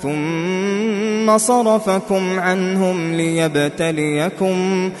ثم صرفكم عنهم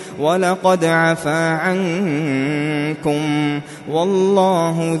ليبتليكم ولقد عفا عنكم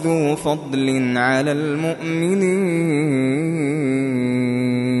والله ذو فضل على المؤمنين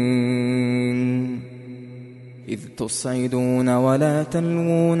إذ تصعدون ولا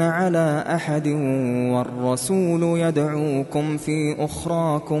تلوون على أحد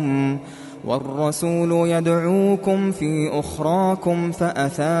والرسول يدعوكم في أخراكم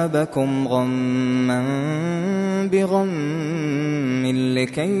فأثابكم غما بغم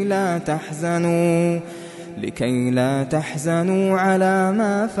لكي لا تحزنوا على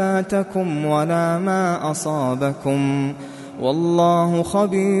ما فاتكم ولا ما أصابكم والله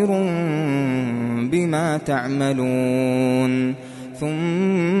خبير بما تعملون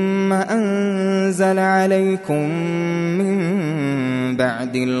ثم أنزل عليكم من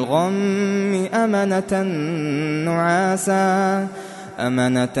بعد الغم أمنة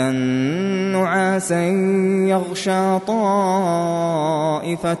نعاسا يغشى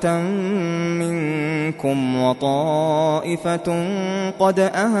طائفة منكم وطائفة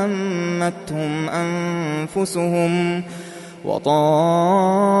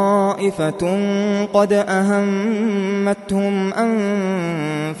قد أهمتهم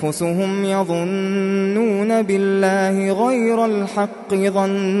أنفسهم يظنون بالله غير الحق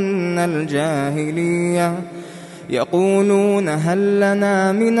ظن الجاهلية يقولون هل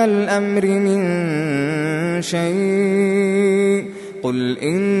لنا من الأمر من شيء قل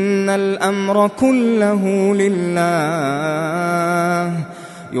إن الأمر كله لله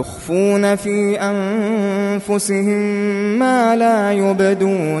يخفون في أنفسهم ما لا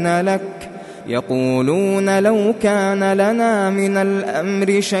يبدون لك يقولون لو كان لنا من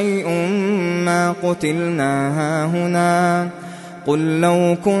الأمر شيء ما قتلنا هاهنا قل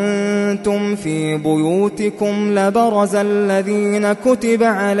لو كنتم في بيوتكم لبرز الذين كتب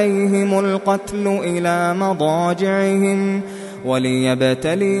عليهم القتل إلى مضاجعهم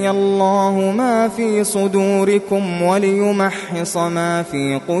وليبتلي الله ما في صدوركم وليمحص ما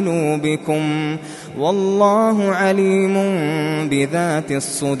في قلوبكم والله عليم بذات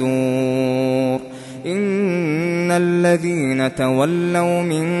الصدور إن الذين تولوا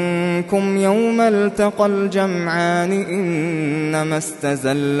منكم يوم التقى الجمعان إنما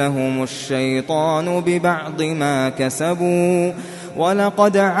استزلهم الشيطان ببعض ما كسبوا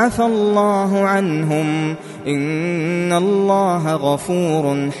ولقد عفى الله عنهم إن الله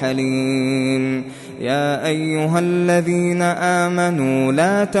غفور حليم يا أيها الذين آمنوا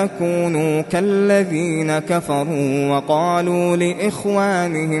لا تكونوا كالذين كفروا وقالوا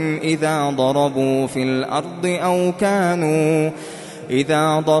لإخوانهم إذا ضربوا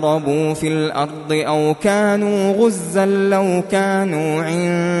في الأرض أو كانوا غزا لو كانوا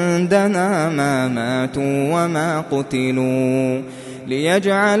عندنا ما ماتوا وما قتلوا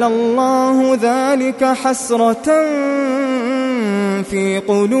ليجعل الله ذلك حسرة في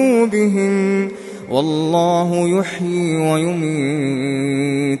قلوبهم والله يحيي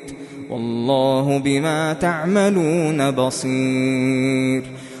ويميت والله بما تعملون بصير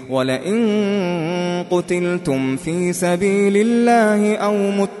ولئن قتلتم في سبيل الله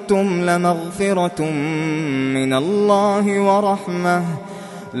أو متم لمغفرة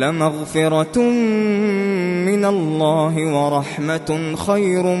من الله ورحمة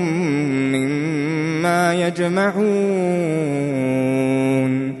خير مما يجمعون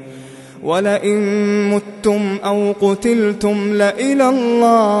ولئن متم أو قتلتم لإلى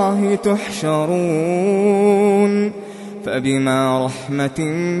الله تحشرون فبما رحمة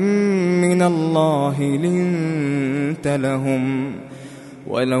من الله لنت لهم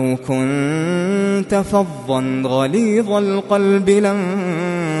ولو كنت فظا غليظ القلب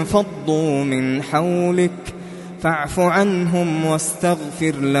لانفضوا من حولك فاعف عنهم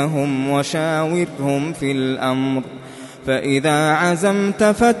واستغفر لهم وشاورهم في الأمر فإذا عزمت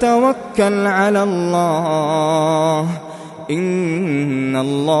فتوكل على الله إن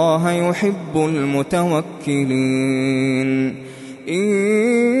الله يحب المتوكلين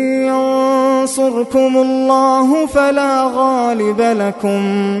إن ينصركم الله فلا غالب لكم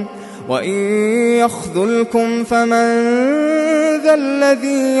وإن يخذلكم فمن ذا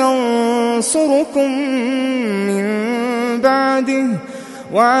الذي ينصركم من بعده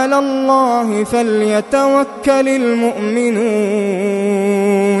وعلى الله فليتوكل المؤمنون.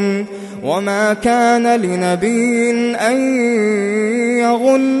 وما كان لنبي أن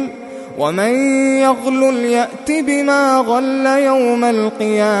يغل ومن يغل يأت بما غل يوم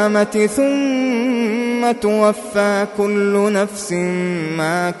القيامة ثم توفى كل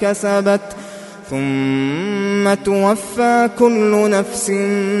نفس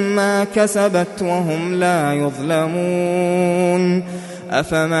ما كسبت وهم لا يظلمون.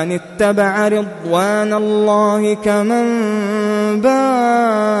 أفمن اتبع رضوان الله كمن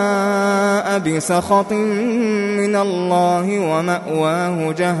باء بسخط من الله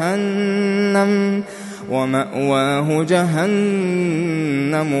ومأواه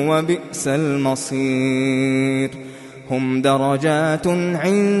جهنم وبئس المصير. هم درجات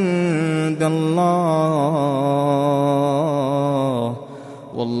عند الله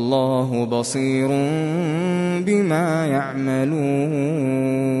والله بصير بما يعملون.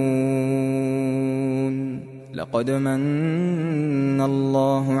 لقد من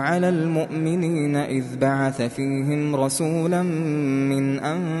الله على المؤمنين إذ بعث فيهم رسولا من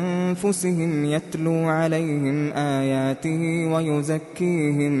أنفسهم يتلو عليهم آياته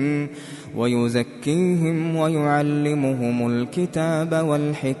ويزكيهم ويعلمهم الكتاب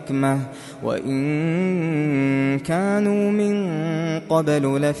والحكمة وإن كانوا من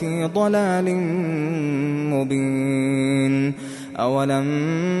قبل لفي ضلال مبين.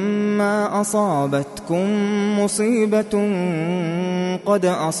 أولما أصابتكم مصيبة قد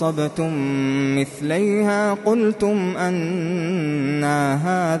أصبتم مثليها قلتم أنى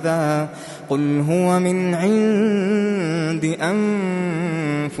هذا قل هو من عند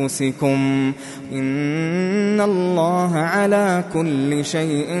أنفسكم إن الله على كل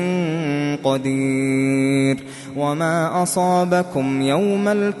شيء قدير. وما أصابكم يوم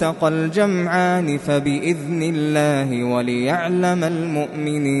التقى الجمعان فبإذن الله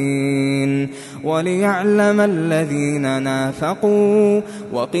وليعلم الذين نافقوا.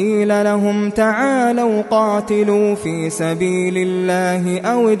 وقيل لهم تعالوا قاتلوا في سبيل الله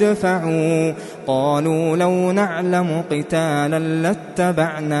أو ادفعوا قالوا لو نعلم قتالا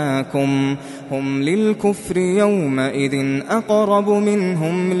لاتبعناكم هم للكفر يومئذ أقرب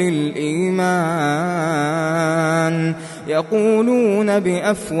منهم للإيمان يقولون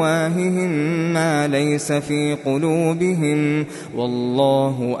بأفواههم ما ليس في قلوبهم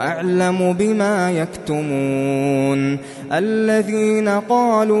والله أعلم بما يكتمون. الذين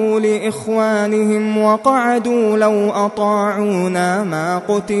قالوا لإخوانهم وقعدوا لو أطاعونا ما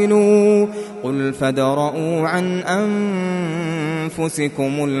قتلوا قل فادرءوا عن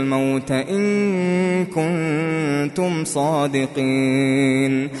أنفسكم الموت إن كنتم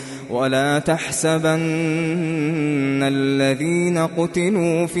صادقين. ولا تحسبن الذين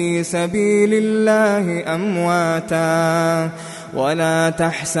قتلوا في سبيل الله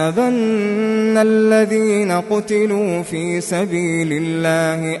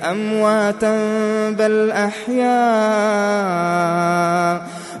أمواتا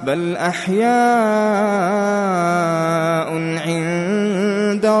بل أحياء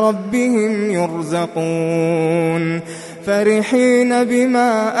عند ربهم يرزقون فرحين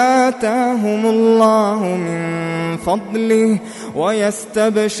بما آتاهم الله من فضله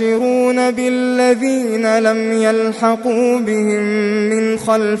ويستبشرون بالذين لم يلحقوا بهم من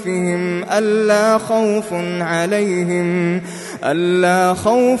خلفهم ألا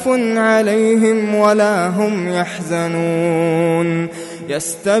خوف عليهم ولا هم يحزنون.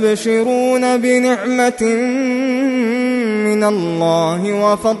 يستبشرون بنعمة من الله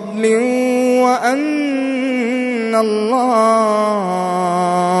وفضل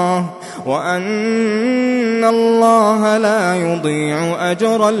وأن الله لا يضيع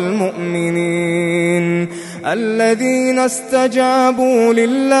أجر المؤمنين. الذين استجابوا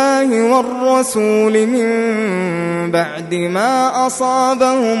لله والرسول من بعد ما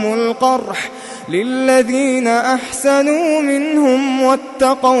أصابهم القرح للذين أحسنوا منهم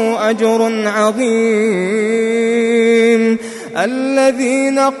واتقوا أجر عظيم.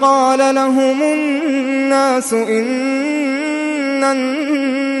 الذين قال لهم الناس إن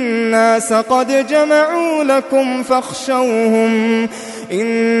الناس قد جمعوا لكم فاخشوهم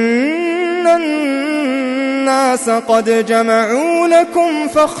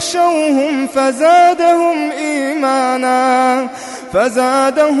فزادهم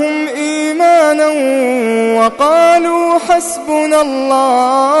إيمانا وقالوا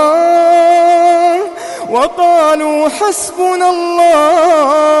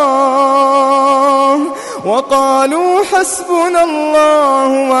حسبنا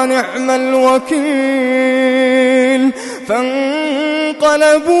الله ونعم الوكيل.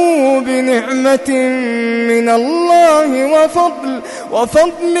 فانقلبوا بنعمة من الله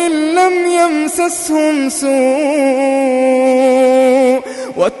وفضل لم يمسسهم سوء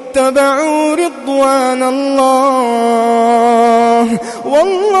واتبعوا رضوان الله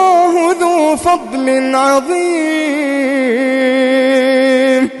والله ذو فضل عظيم.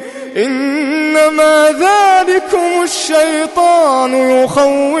 إنما ذلكم الشيطان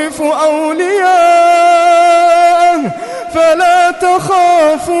يخوف أولياءه فلا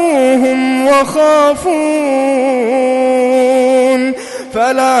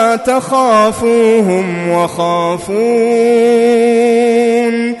تخافوهم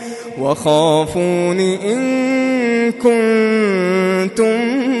وخافون إن كنتم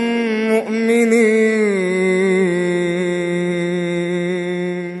مؤمنين.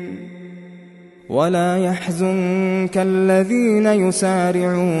 ولا يحزنك الذين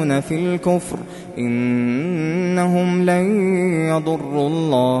يسارعون في الكفر إنهم لن يضروا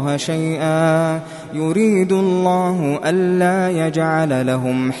الله شيئا يريد الله ألا يجعل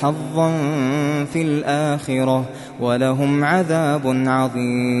لهم حظا في الآخرة ولهم عذاب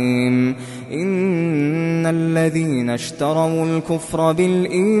عظيم. إن الذين اشتروا الكفر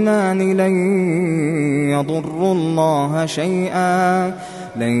بالإيمان لن يضروا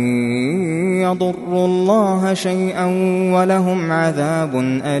الله شيئا ولهم عذاب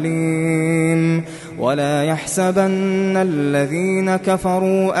أليم. ولا يحسبن الذين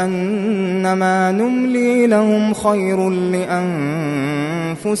كفروا أنما نملي لهم خير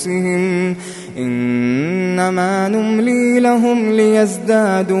لأنفسهم إنما نملي لهم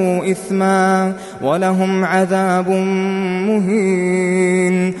ليزدادوا إثما ولهم عذاب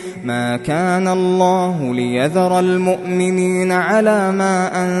مهين. ما كان الله ليذر المؤمنين على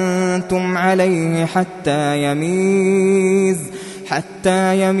ما أنتم عليه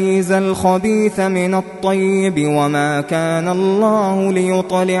حتى يميز الخبيث من الطيب وما كان الله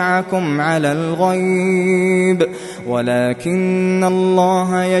ليطلعكم على الغيب ولكن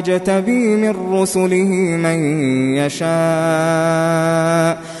الله يجتبي من رسله من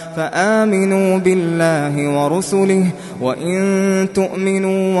يشاء فآمنوا بالله ورسله وإن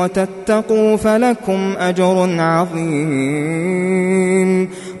تؤمنوا وتتقوا فلكم أجر عظيم.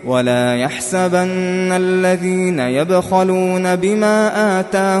 ولا يحسبن الذين يبخلون بما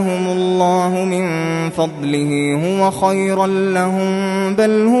آتاهم الله من فضله هو خيرا لهم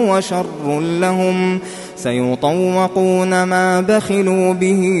بل هو شر لهم سيطوقون ما بخلوا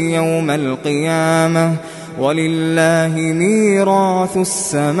به يوم القيامة ولله ميراث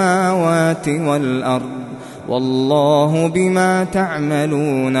السماوات والأرض والله بما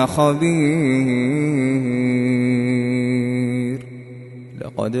تعملون خبير.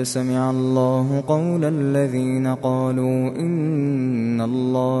 لقد سمع الله قول الذين قالوا إن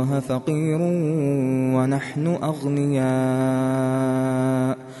الله فقير ونحن أغنياء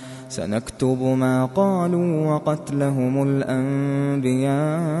سنكتب ما قالوا وقتلهم الأنبياء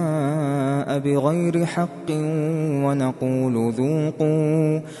بغير حق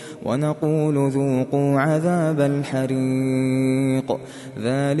ونقول ذوقوا عذاب الحريق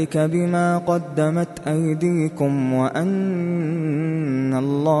ذلك بما قدمت أيديكم وأن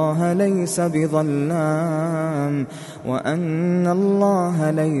الله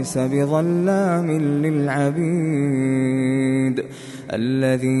ليس بظلام للعبيد.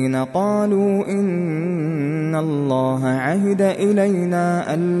 الذين قالوا إن الله عهد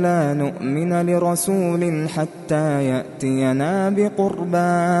إلينا ألا نؤمن لرسول حتى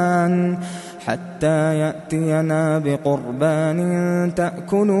يأتينا بقربان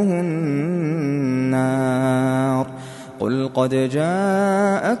تأكله النار قل قد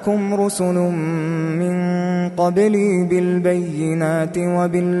جاءكم رسل من قبلي بالبينات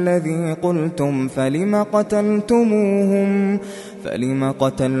وبالذي قلتم فلم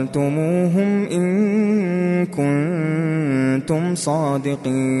قتلتموهم إن كنتم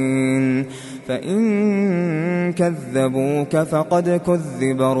صادقين. فإن كذبوك فقد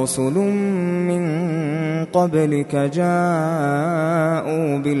كذب رسل من قبلك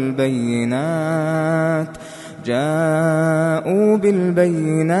جاءوا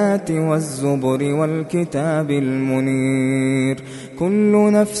بالبينات والزبر والكتاب المنير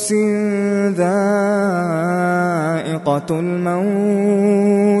كل نفس ذائقة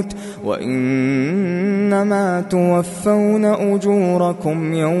الموت وإنما توفون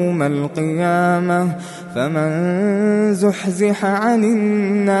أجوركم يوم القيامة فمن زحزح عن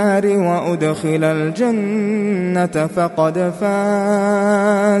النار وأدخل الجنة فقد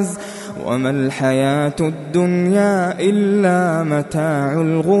فاز وما الحياة الدنيا إلا متاع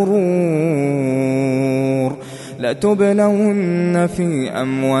الغرور. لتبلون في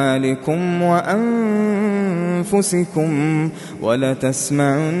أموالكم وأنفسكم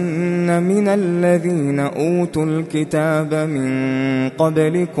ولتسمعن من الذين أوتوا الكتاب من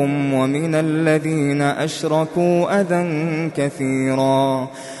قبلكم ومن الذين أشركوا أذى كثيرا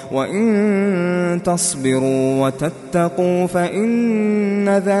وإن تصبروا وتتقوا فإن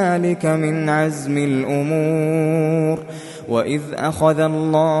ذلك من عزم الأمور. وإذ أخذ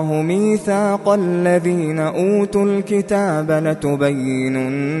الله ميثاق الذين أوتوا الكتاب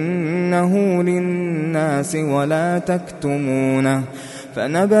لتبيننه للناس ولا تكتمونه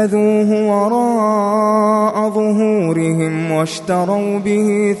فنبذوه وراء ظهورهم واشتروا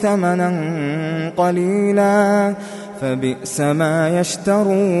به ثمنا قليلا فبئس ما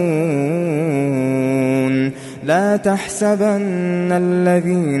يشترون. لا تحسبن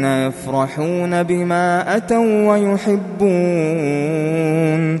الذين يفرحون بما أتوا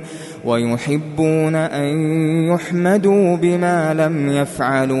ويحبون أن يحمدوا بما لم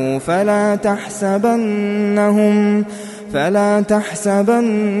يفعلوا فلا تحسبنهم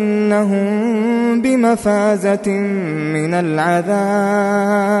بمفازة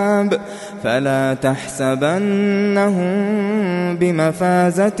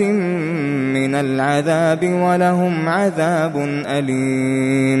من العذاب ولهم عذاب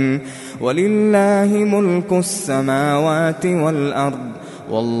أليم. ولله ملك السماوات والأرض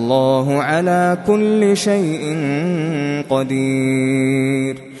والله على كل شيء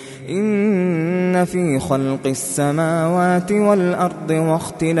قدير. إن في خلق السماوات والأرض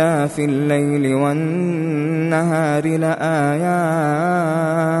واختلاف الليل والنهار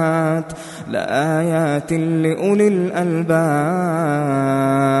لآيات لأولي الألباب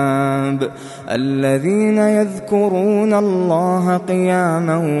الذين يذكرون الله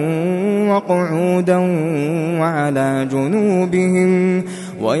قياما وقعودا وعلى جنوبهم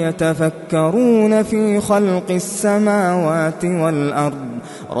ويتفكرون في خلق السماوات والأرض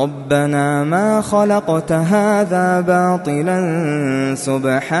ربنا ما خلقت هذا باطلا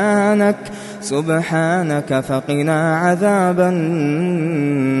سبحانك فقنا عذاب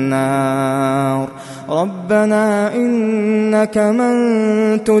النار. ربنا إنك من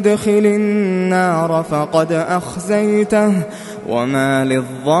تدخل النار فقد أخزيته وما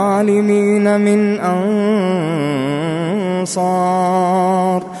للظالمين من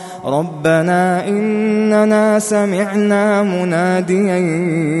أنصار. ربنا إننا سمعنا مناديا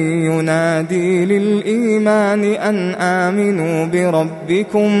ينادي للإيمان أن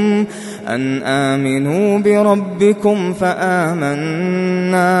آمنوا بربكم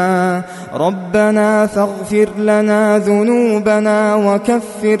فآمنا. ربنا فاغفر لنا ذنوبنا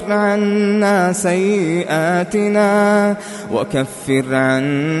وكفر عنا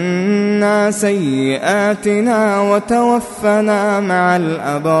سيئاتنا وتوفنا مع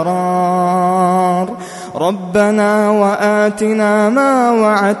الأبرار. ربنا وآتنا ما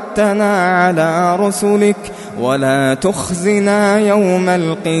وعدتنا على رسلك ولا تخزنا يوم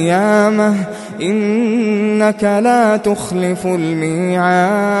القيامة إنك لا تخلف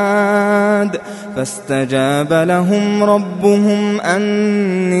الميعاد. فاستجاب لهم ربهم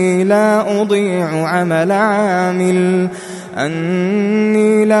أني لا أضيع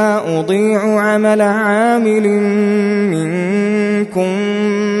عمل عامل منكم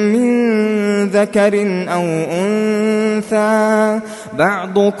من ذكر أو أنثى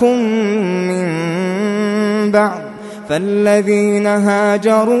بعضكم من بعض فالذين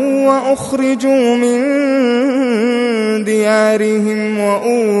هاجروا وأخرجوا من ديارهم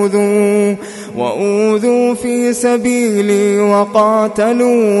وأوذوا في سبيلي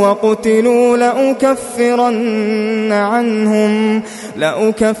وقاتلوا وقتلوا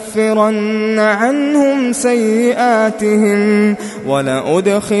لأكفرن عنهم سيئاتهم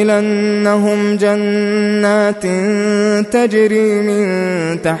ولأدخلنهم جنات تجري من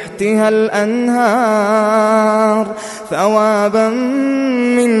تحتها الأنهار ثوابا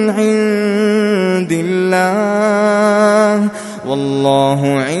من عند الله والله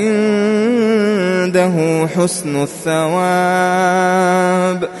عنده حسن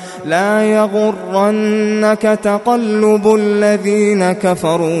الثواب. لا يغرنك تقلب الذين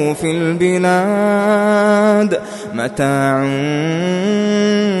كفروا في البلاد متاع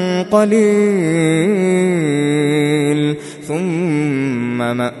قليل ثم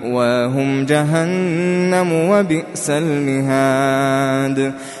مأواهم جهنم وبئس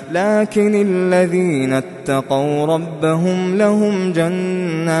المهاد. لكن الذين اتقوا ربهم لهم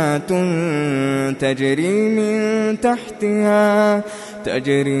جنات تجري من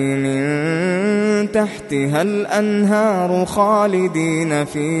تحتها الأنهار خالدين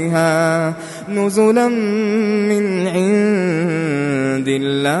فيها نزلا من عند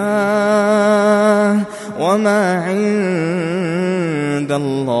الله عند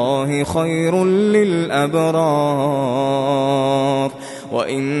الله خير للأبرار.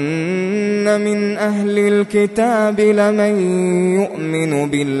 وإن من أهل الكتاب لمن يؤمن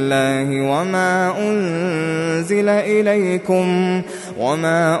بالله وما أنزل إليكم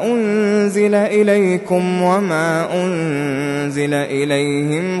وما أنزل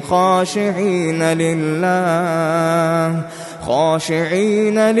إليهم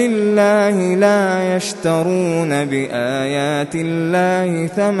خاشعين لله لا يشترون بآيات الله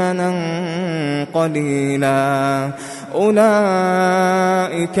ثمنا قليلا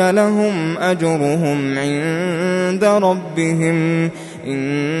أولئك لهم أجرهم عند ربهم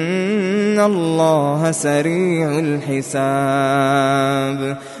إن الله سريع الحساب.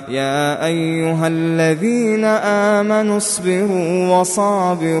 يا أيها الذين آمنوا اصبروا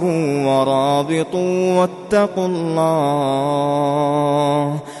وصابروا ورابطوا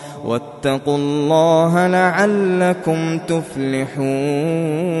واتقوا الله لعلكم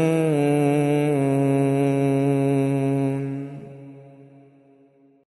تفلحون.